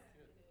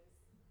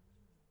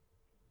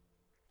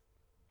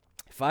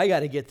 If I got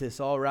to get this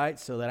all right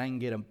so that I can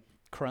get a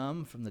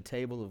crumb from the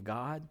table of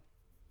God,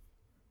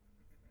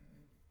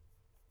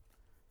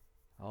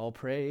 all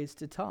praise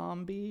to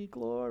Tom be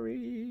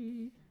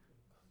glory.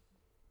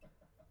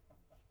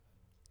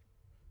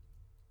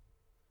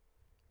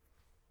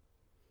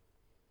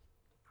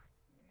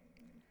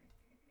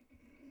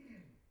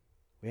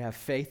 We have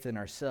faith in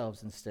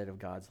ourselves instead of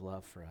God's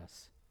love for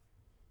us.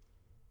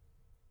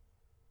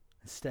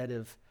 Instead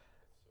of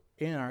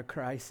in our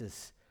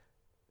crisis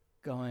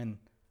going,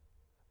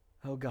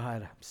 oh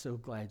God, I'm so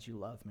glad you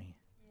love me.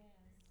 Yes.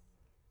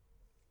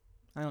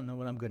 I don't know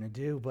what I'm going to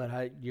do,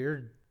 but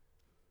you're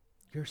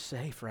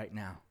safe right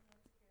now.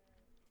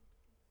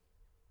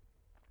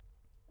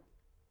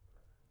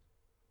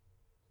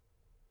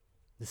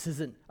 This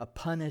isn't a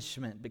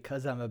punishment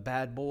because I'm a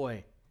bad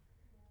boy.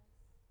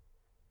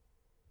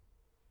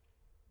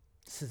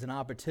 This is an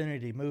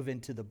opportunity to move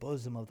into the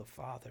bosom of the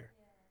Father.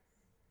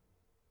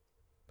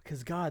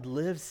 Because God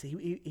lives,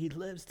 He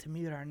lives to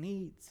meet our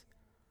needs.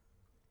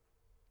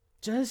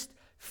 Just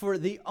for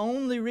the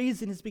only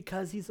reason is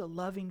because He's a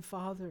loving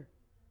Father.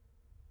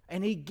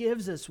 And He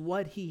gives us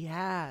what He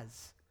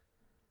has,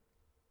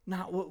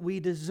 not what we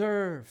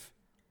deserve.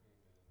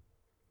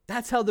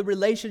 That's how the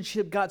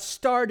relationship got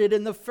started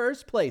in the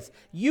first place.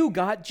 You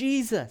got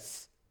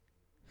Jesus.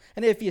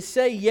 And if you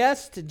say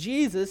yes to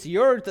Jesus,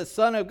 you're the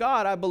Son of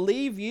God, I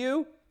believe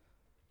you,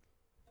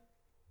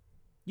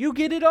 you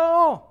get it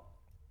all.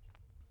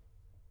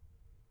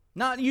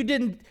 Not you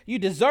didn't, you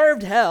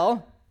deserved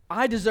hell.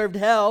 I deserved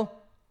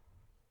hell.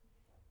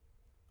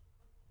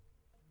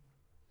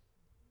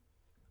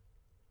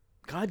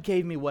 God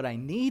gave me what I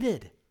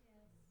needed.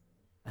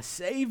 A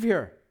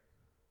Savior.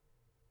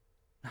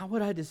 Not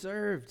what I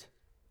deserved.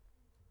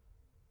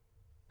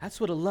 That's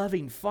what a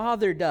loving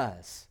Father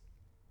does.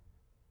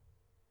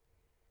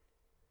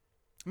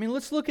 I mean,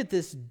 let's look at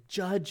this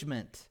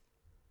judgment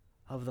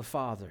of the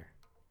Father.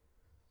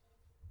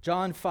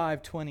 John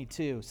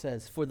 5:22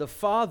 says, "For the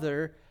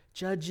Father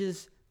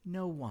judges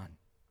no one."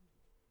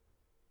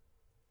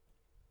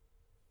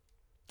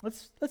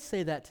 Let's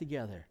say that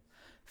together.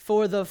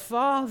 For the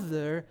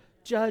Father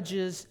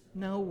judges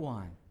no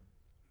one.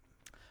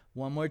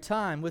 One more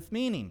time with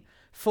meaning.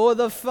 For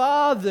the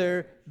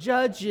Father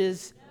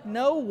judges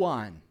no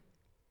one.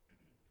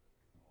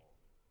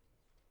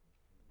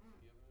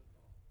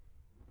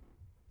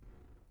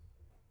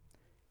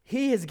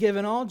 He has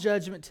given all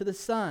judgment to the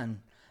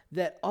Son,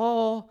 that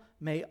all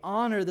may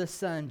honor the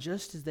Son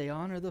just as they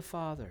honor the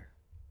Father.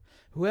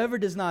 Whoever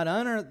does not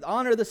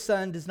honor the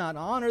Son does not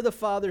honor the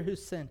Father who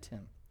sent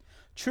him.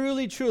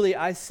 Truly, truly,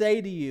 I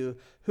say to you,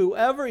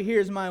 whoever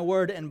hears my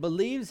word and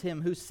believes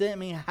him who sent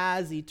me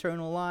has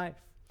eternal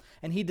life.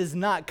 And he does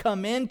not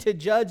come into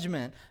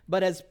judgment,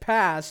 but has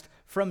passed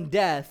from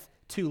death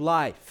to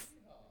life.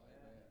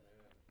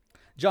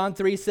 John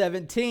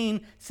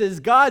 3:17 says,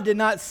 God did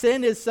not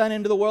send his Son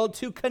into the world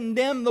to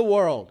condemn the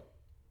world,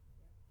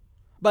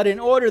 but in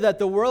order that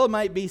the world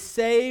might be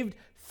saved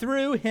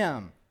through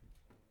him.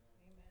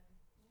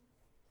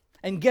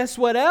 And guess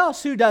what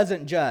else? Who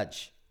doesn't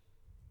judge?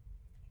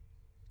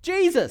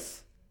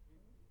 Jesus.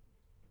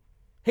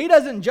 He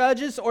doesn't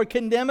judge us or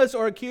condemn us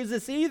or accuse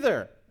us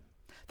either.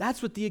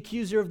 That's what the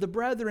accuser of the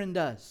brethren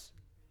does.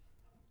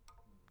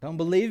 Don't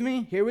believe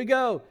me? Here we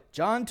go.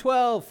 John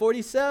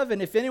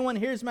 12:47. If anyone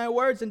hears my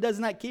words and does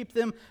not keep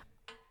them,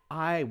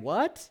 I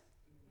what?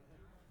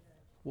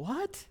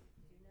 What?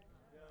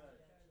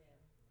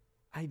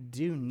 I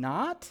do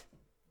not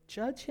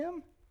judge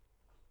him?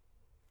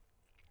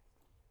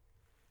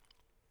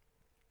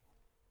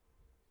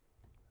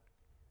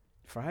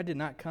 For I did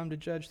not come to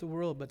judge the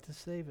world, but to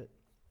save it.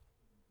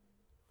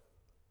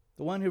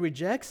 The one who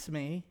rejects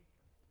me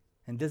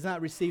and does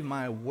not receive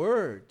my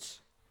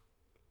words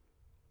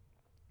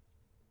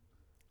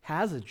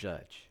has a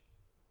judge.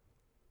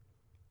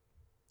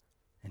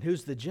 And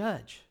who's the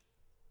judge?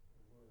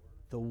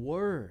 The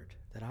word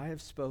that I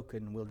have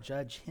spoken will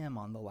judge him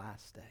on the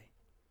last day.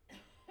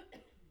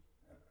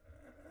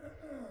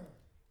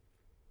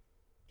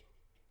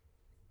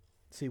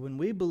 See, when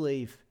we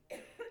believe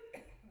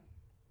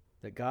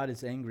that God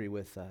is angry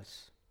with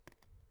us,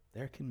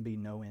 there can be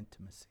no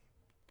intimacy.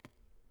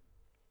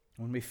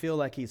 When we feel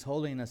like he's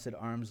holding us at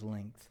arm's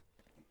length,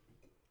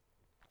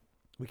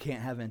 we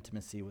can't have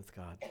intimacy with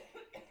God.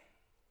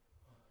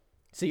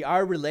 See,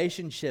 our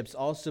relationships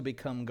also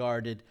become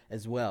guarded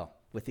as well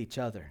with each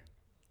other.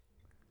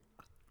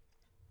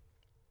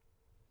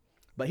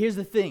 But here's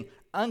the thing.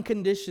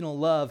 Unconditional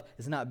love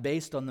is not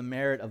based on the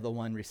merit of the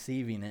one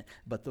receiving it,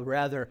 but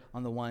rather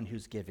on the one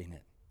who's giving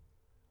it.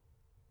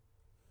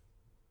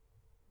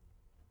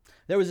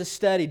 There was a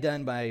study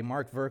done by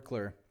Mark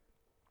Verkler,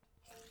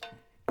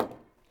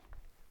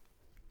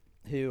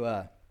 who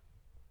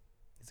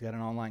he's got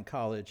an online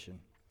college, and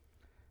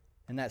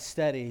in that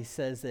study he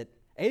says that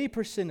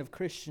 80% of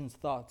Christians'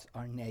 thoughts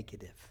are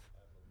negative.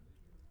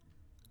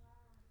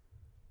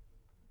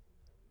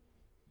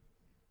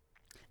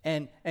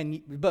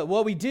 But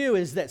what we do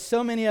is that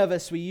so many of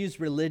us, we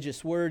use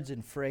religious words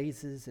and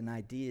phrases and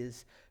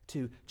ideas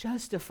to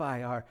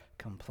justify our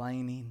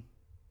complaining,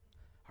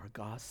 our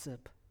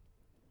gossip,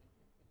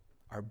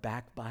 our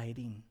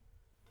backbiting.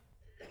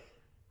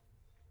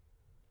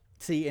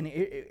 See,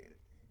 and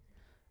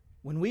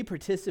when we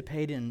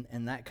participate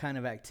in that kind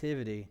of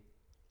activity,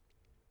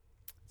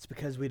 it's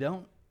because we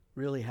don't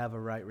really have a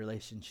right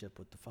relationship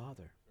with the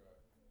Father.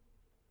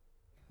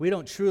 We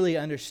don't truly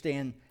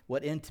understand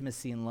what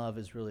intimacy and love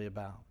is really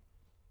about.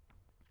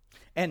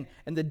 And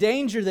the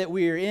danger that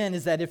we are in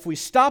is that if we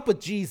stop with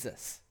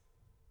Jesus,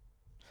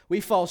 we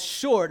fall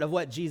short of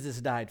what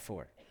Jesus died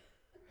for,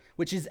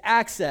 which is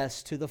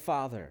access to the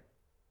Father.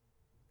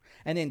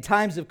 And in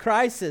times of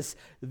crisis,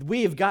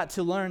 we have got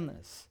to learn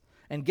this.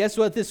 And guess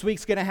what this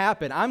week's going to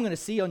happen? I'm going to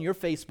see on your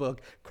Facebook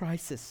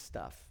crisis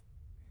stuff.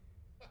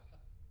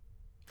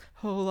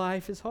 Oh,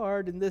 life is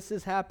hard, and this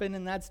has happened,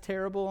 and that's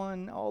terrible,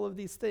 and all of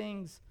these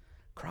things.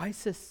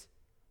 Crisis.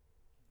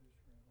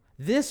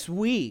 This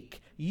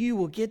week, you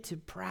will get to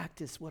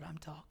practice what I'm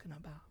talking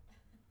about.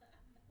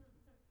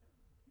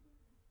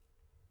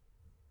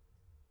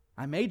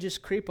 I may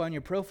just creep on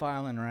your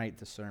profile and write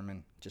the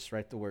sermon. Just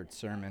write the word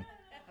sermon.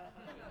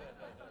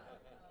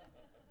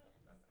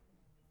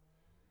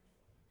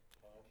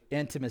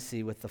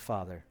 Intimacy with the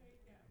Father.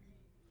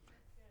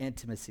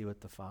 Intimacy with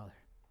the Father.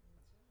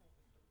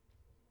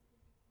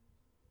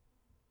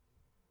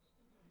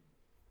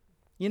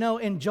 You know,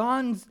 in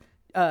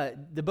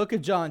the book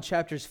of John,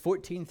 chapters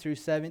 14 through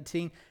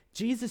 17,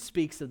 Jesus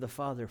speaks of the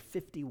Father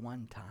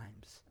 51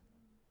 times.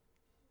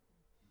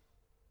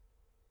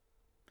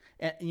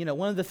 And, you know,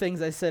 one of the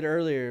things I said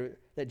earlier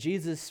that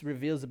Jesus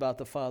reveals about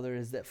the Father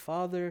is that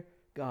Father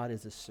God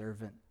is a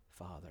servant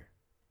Father.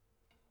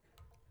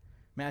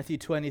 Matthew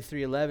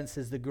 23:11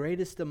 says, "The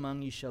greatest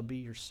among you shall be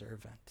your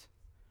servant."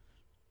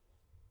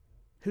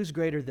 Who's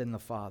greater than the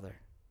Father?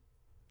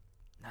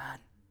 None.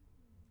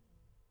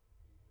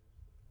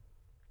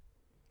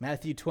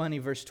 Matthew 20,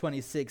 verse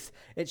 26,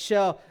 "It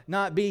shall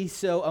not be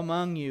so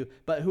among you,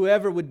 but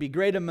whoever would be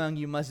great among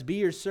you must be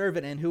your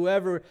servant, and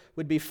whoever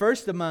would be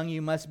first among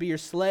you must be your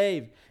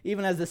slave,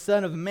 even as the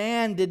Son of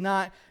Man did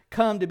not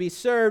come to be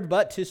served,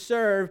 but to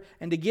serve,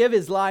 and to give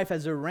his life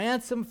as a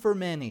ransom for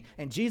many."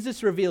 And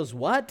Jesus reveals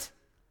what?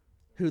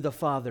 Who the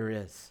Father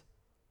is.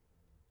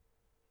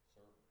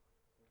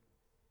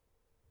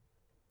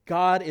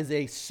 God is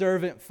a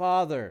servant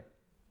Father.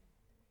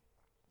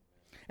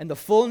 And the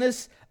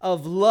fullness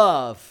of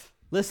love,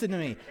 listen to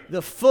me,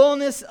 the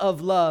fullness of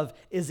love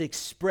is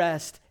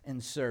expressed in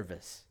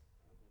service.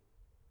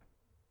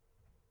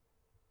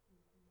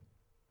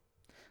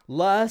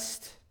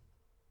 Lust,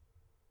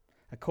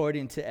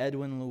 according to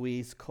Edwin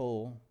Louise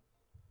Cole,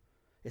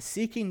 is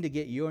seeking to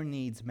get your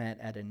needs met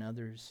at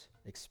another's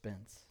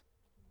expense.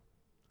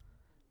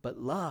 But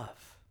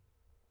love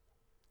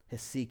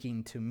is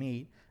seeking to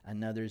meet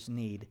another's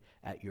need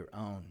at your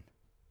own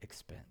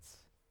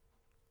expense.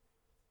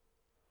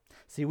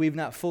 See, we've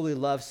not fully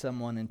loved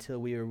someone until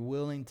we are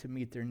willing to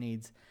meet their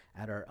needs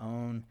at our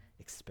own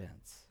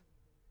expense.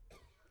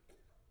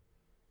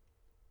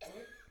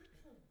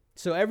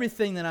 So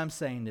everything that I'm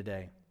saying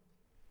today,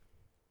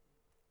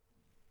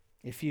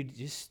 if you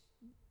just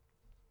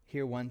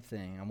hear one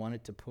thing, I want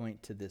it to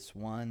point to this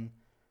one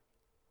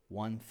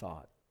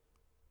thought.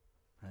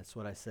 That's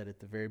what I said at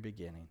the very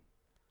beginning.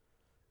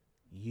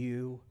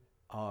 You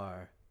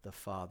are the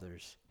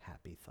Father's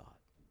happy thought.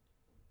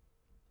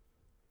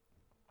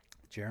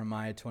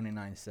 Jeremiah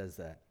 29 says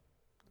that.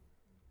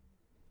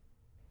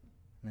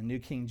 In the New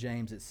King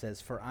James it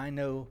says, "For I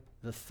know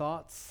the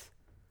thoughts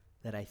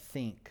that I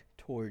think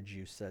towards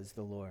you, says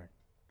the Lord.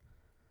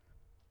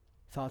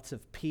 Thoughts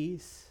of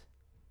peace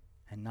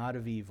and not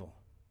of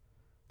evil,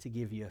 to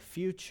give you a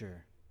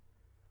future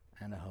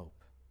and a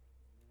hope."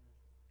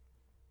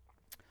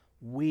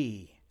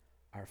 We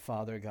are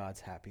Father God's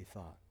happy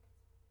thought.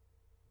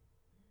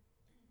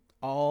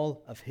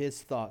 All of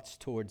his thoughts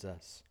towards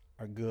us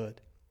are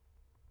good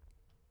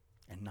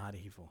and not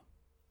evil.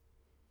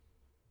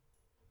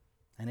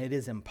 And it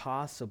is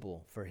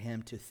impossible for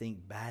him to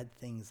think bad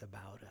things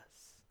about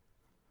us.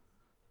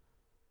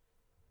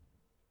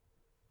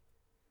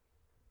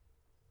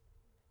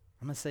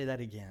 I'm going to say that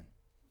again.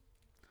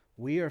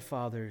 We are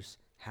Father's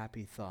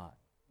happy thought.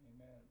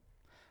 Amen.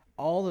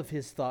 All of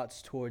his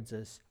thoughts towards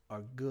us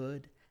are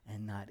good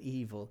and not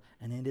evil,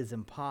 and it is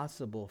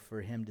impossible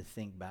for him to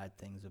think bad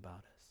things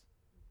about us.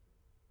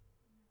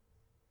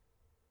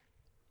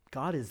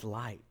 God is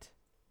light.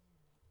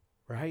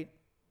 Right?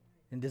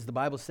 And does the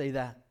Bible say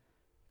that?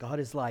 God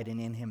is light, and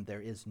in him there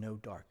is no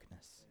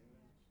darkness.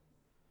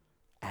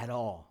 At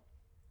all.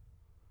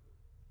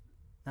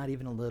 Not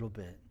even a little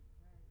bit.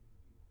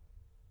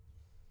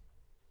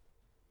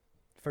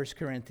 1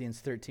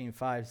 Corinthians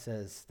 13:5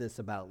 says this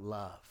about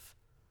love.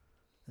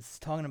 This is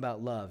talking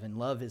about love. And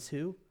love is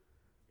who?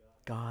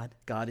 God.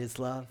 God is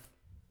love.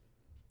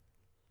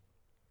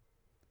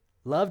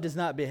 Love does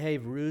not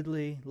behave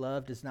rudely.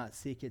 Love does not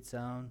seek its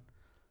own.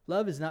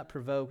 Love is not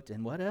provoked.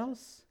 And what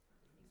else?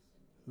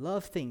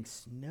 Love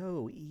thinks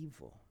no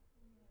evil.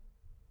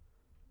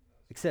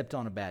 Except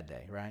on a bad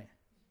day, right?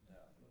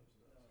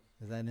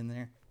 Is that in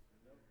there?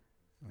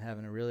 I'm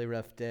having a really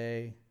rough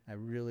day. I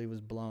really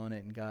was blowing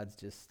it, and God's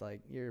just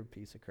like, you're a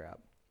piece of crap.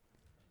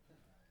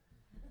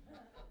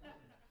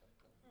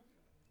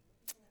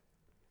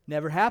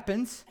 Never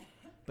happens,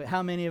 but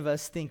how many of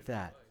us think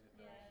that?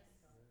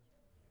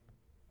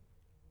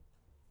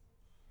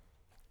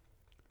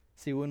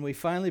 See, when we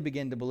finally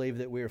begin to believe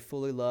that we are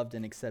fully loved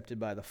and accepted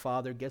by the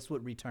Father, guess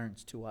what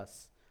returns to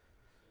us?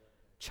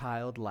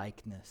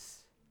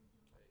 Childlikeness.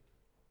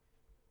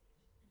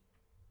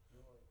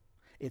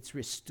 It's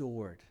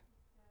restored.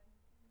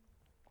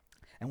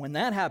 And when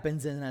that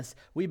happens in us,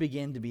 we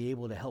begin to be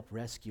able to help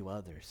rescue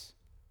others.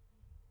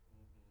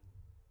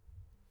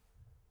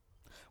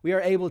 We are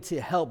able to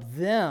help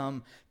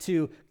them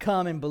to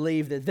come and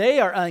believe that they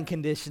are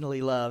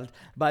unconditionally loved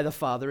by the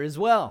Father as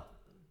well.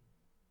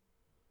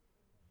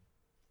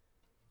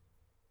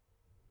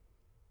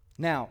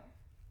 Now,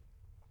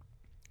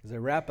 as I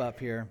wrap up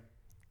here,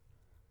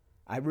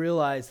 I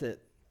realize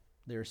that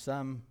there are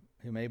some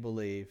who may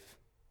believe,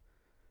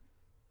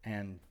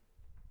 and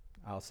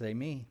I'll say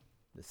me,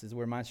 this is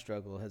where my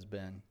struggle has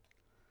been.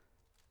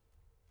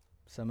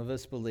 Some of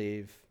us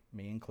believe,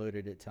 me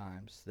included at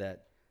times,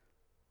 that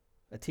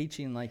a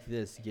teaching like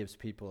this gives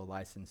people a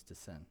license to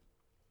sin.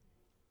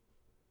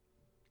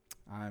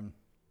 I'm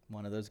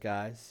one of those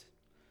guys.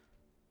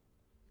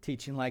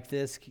 Teaching like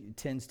this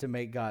tends to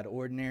make God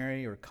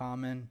ordinary or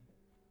common.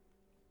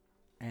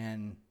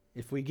 And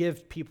if we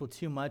give people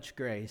too much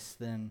grace,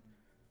 then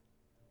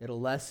it'll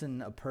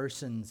lessen a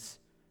person's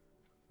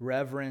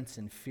reverence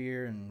and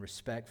fear and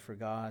respect for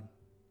God.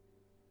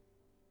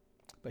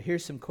 But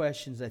here's some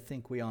questions I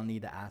think we all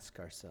need to ask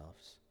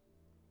ourselves.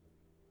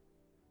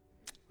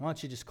 Why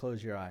don't you just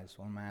close your eyes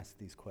while I'm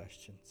asking these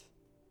questions?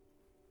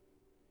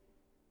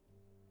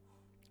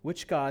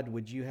 Which God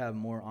would you have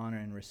more honor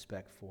and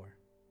respect for?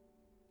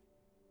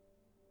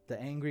 The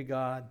angry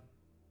God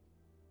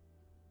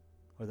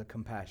or the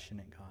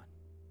compassionate God?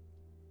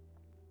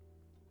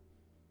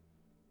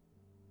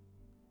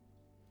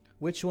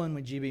 Which one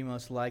would you be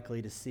most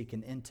likely to seek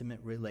an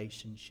intimate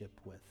relationship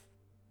with?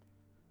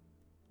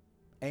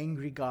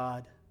 Angry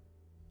God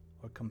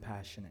or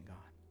compassionate God?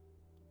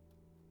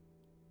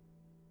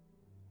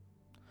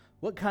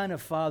 What kind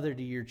of father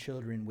do your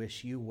children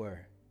wish you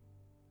were?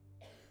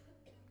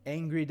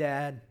 Angry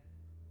dad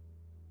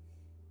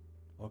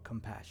or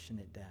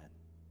compassionate dad?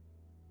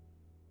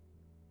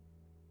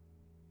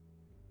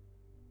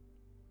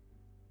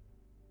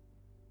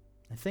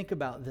 And think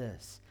about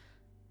this.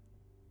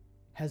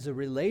 Has a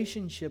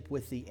relationship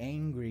with the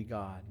angry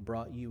God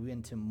brought you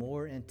into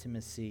more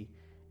intimacy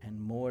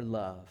and more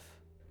love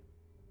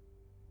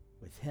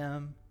with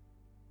Him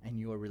and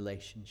your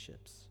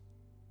relationships?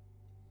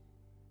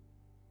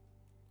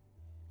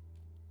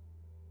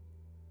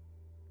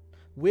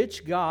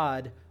 Which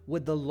God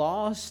would the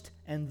lost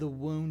and the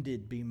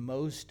wounded be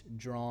most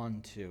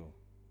drawn to?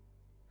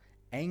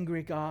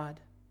 Angry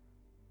God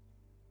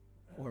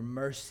or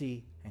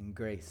mercy and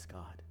grace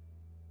God?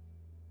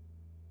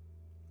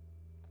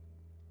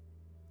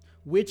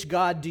 Which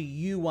God do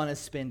you want to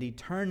spend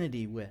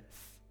eternity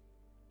with?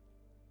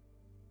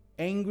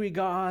 Angry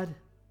God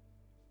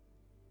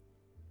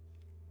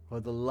or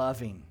the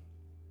loving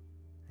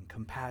and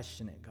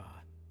compassionate God?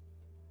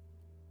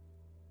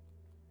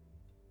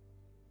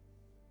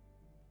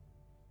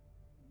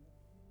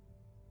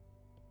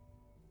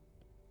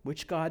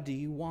 Which God do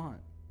you want?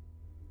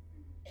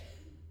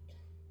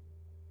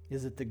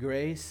 Is it the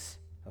grace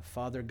of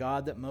Father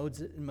God that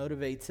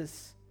motivates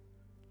us?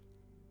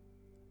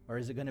 Or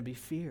is it going to be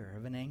fear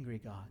of an angry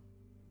God?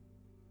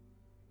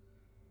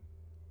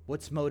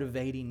 What's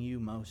motivating you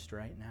most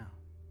right now?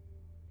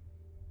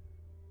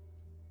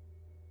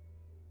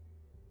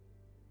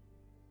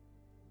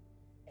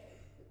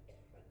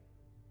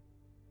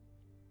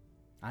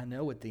 I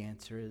know what the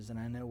answer is, and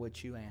I know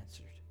what you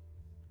answered.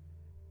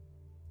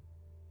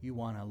 You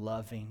want a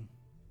loving,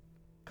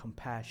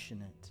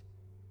 compassionate,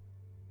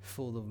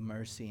 full of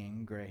mercy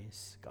and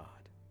grace God.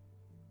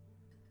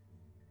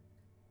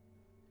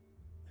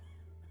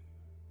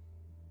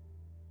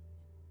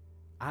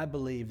 I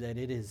believe that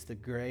it is the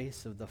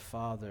grace of the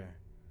Father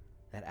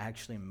that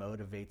actually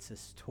motivates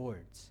us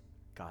towards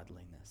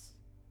godliness.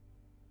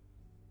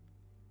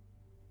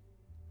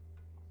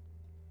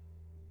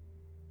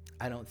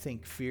 I don't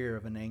think fear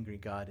of an angry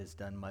God has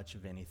done much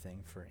of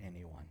anything for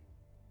anyone.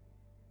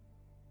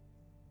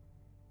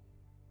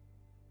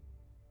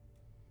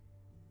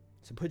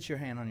 So put your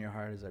hand on your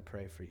heart as I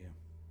pray for you.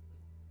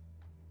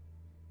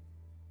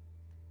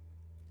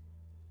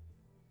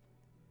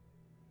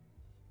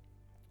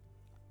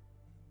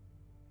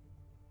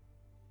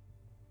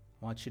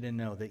 I want you to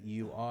know that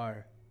you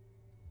are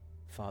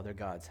Father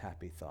God's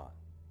happy thought.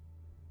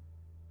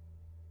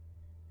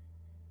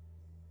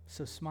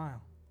 So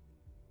smile.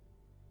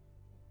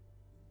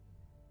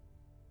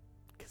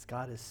 Because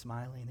God is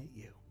smiling at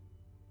you.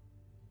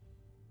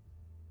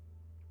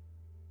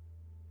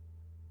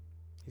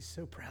 He's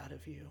so proud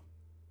of you.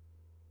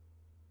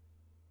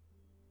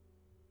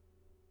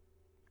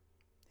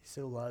 He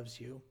so loves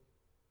you.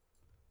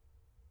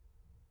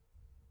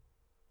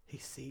 He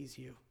sees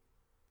you.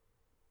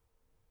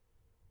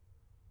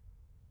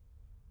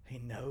 He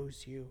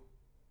knows you.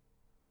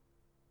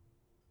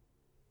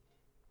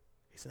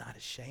 He's not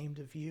ashamed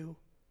of you.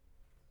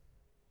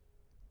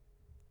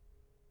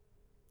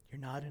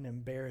 You're not an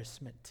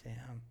embarrassment to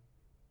him.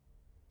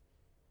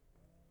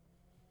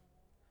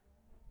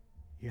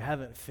 You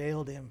haven't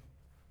failed him.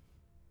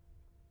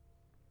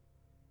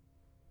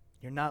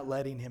 You're not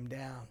letting him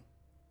down.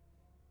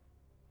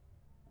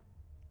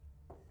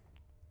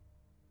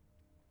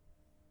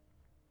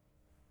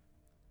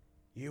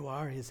 You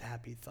are his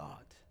happy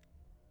thought.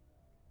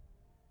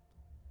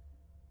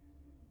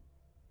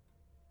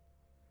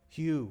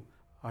 You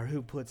are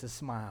who puts a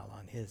smile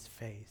on his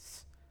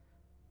face.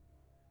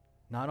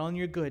 Not on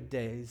your good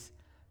days,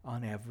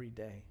 on every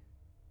day.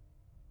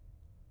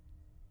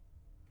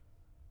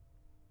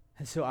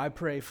 And so I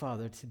pray,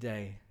 Father,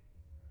 today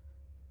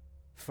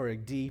for a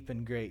deep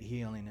and great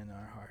healing in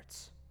our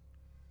hearts.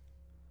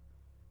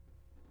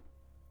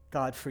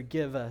 God,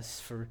 forgive us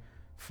for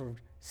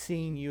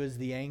seeing you as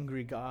the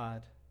angry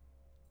God.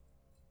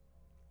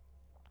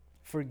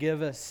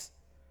 Forgive us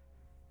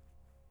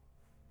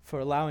for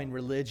allowing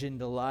religion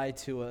to lie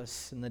to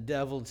us and the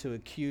devil to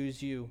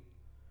accuse you.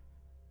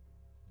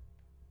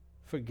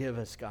 Forgive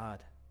us,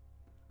 God.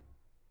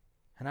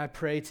 And I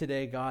pray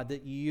today, God,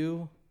 that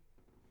you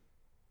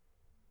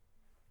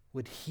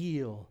would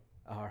heal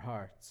our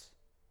hearts.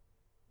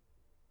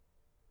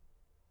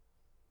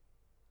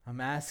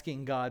 I'm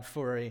asking, God,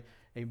 for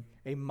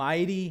a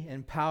mighty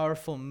and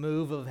powerful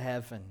move of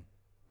heaven.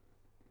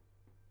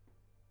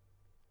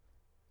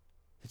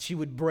 That you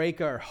would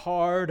break our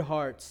hard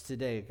hearts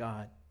today,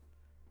 God.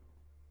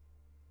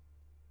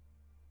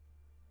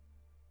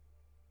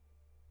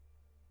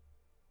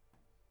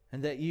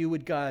 And that you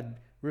would,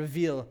 God,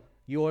 reveal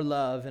your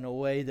love in a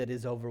way that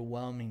is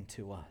overwhelming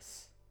to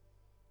us.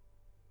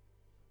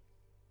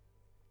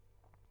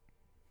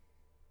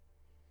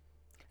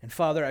 And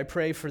Father, I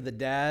pray for the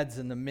dads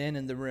and the men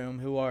in the room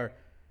who are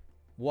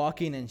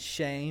walking in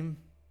shame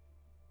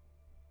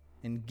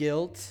and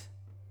guilt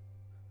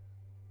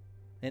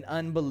and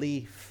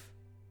unbelief.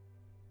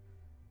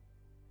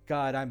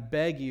 God, I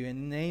beg you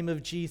in the name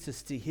of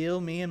Jesus to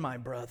heal me and my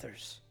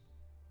brothers.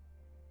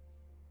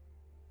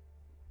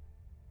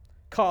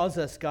 Cause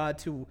us, God,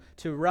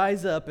 to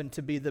rise up and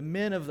to be the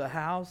men of the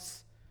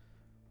house,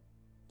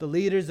 the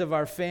leaders of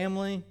our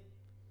family.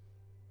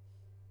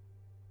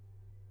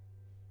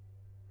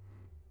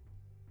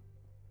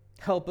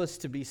 Help us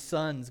to be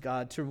sons,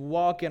 God, to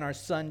walk in our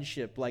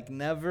sonship like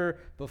never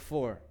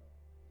before.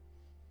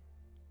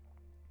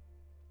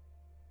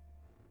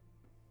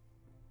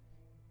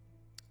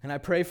 And I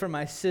pray for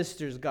my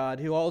sisters,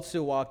 God, who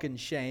also walk in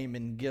shame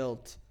and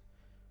guilt.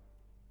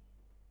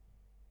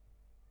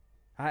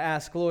 I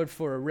ask, Lord,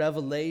 for a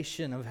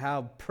revelation of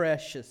how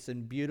precious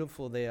and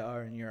beautiful they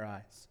are in your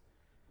eyes.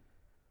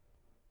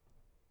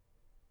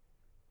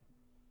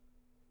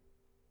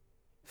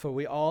 For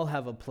we all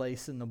have a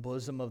place in the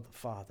bosom of the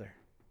Father.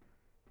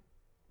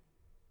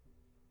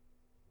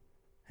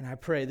 And I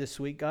pray this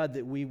week, God,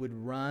 that we would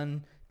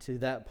run to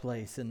that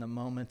place in the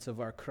moments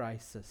of our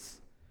crisis.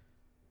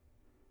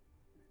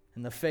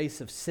 In the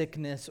face of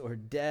sickness or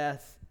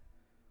death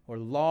or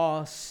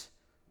loss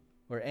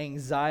or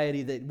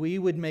anxiety, that we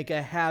would make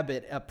a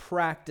habit, a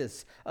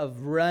practice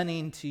of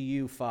running to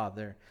you,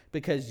 Father,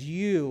 because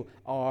you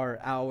are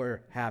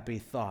our happy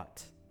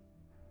thought.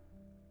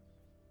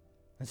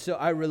 And so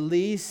I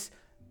release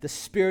the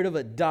spirit of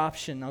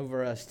adoption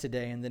over us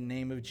today in the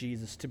name of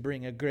Jesus to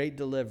bring a great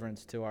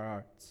deliverance to our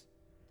hearts.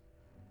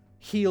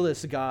 Heal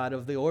us, God,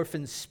 of the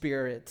orphan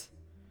spirit.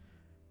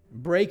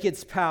 Break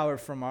its power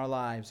from our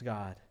lives,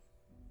 God.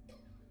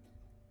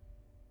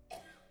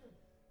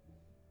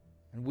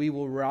 And we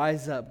will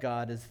rise up,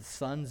 God, as the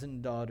sons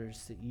and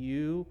daughters that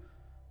you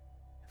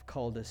have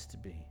called us to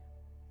be.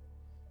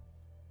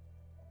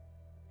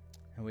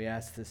 And we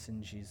ask this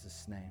in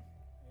Jesus' name.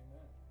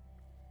 Amen.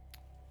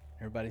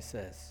 Everybody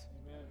says.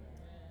 Amen.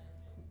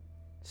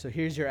 So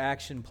here's your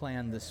action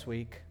plan this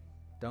week.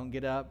 Don't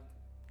get up.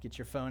 Get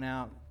your phone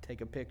out.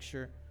 Take a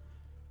picture.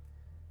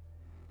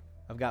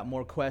 I've got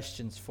more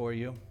questions for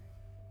you.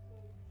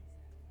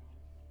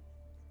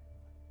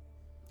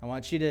 I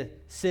want you to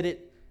sit at,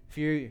 if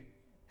you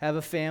have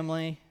a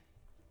family,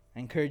 I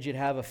encourage you to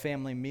have a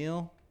family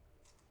meal.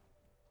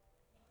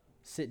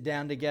 Sit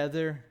down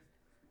together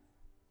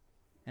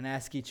and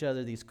ask each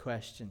other these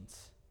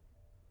questions.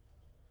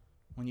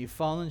 When you've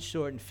fallen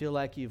short and feel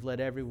like you've let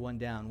everyone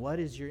down, what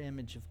is your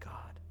image of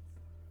God?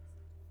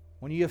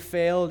 When you have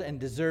failed and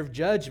deserve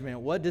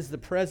judgment, what does the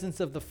presence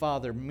of the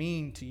Father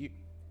mean to you?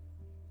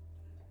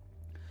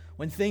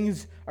 When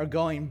things are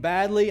going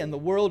badly and the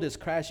world is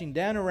crashing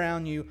down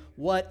around you,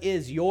 what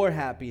is your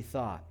happy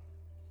thought?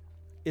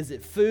 Is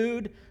it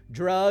food,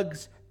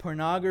 drugs,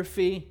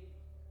 pornography,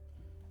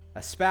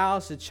 a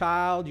spouse, a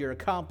child, your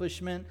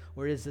accomplishment,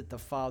 or is it the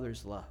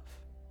Father's love?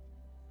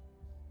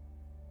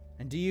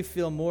 And do you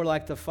feel more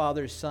like the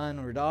Father's son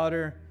or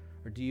daughter,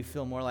 or do you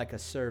feel more like a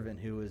servant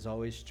who is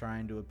always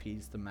trying to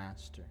appease the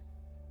master?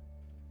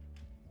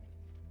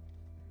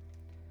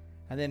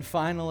 And then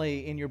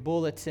finally, in your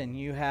bulletin,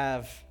 you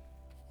have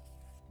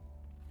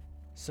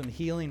some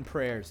healing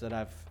prayers that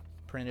I've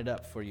printed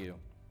up for you,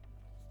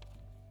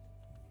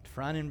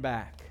 front and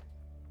back.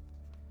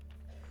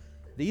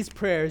 These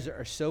prayers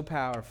are so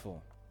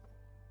powerful.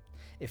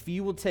 If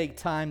you will take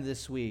time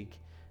this week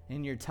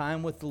in your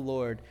time with the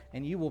Lord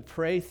and you will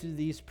pray through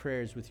these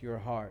prayers with your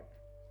heart,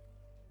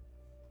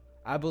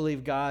 I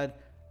believe God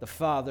the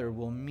Father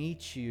will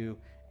meet you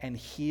and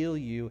heal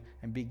you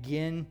and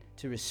begin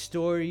to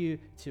restore you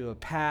to a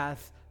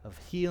path of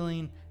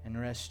healing and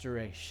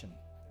restoration.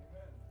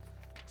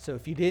 So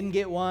if you didn't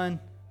get one,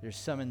 there's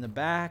some in the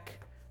back.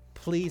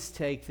 Please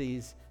take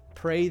these,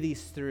 pray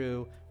these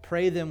through,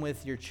 pray them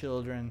with your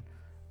children.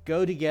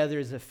 Go together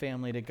as a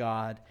family to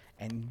God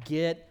and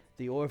get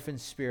the orphan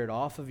spirit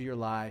off of your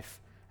life,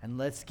 and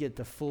let's get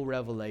the full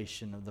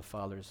revelation of the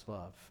Father's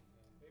love.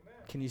 Amen.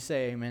 Can you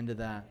say amen to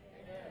that?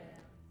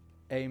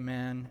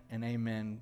 Amen and amen.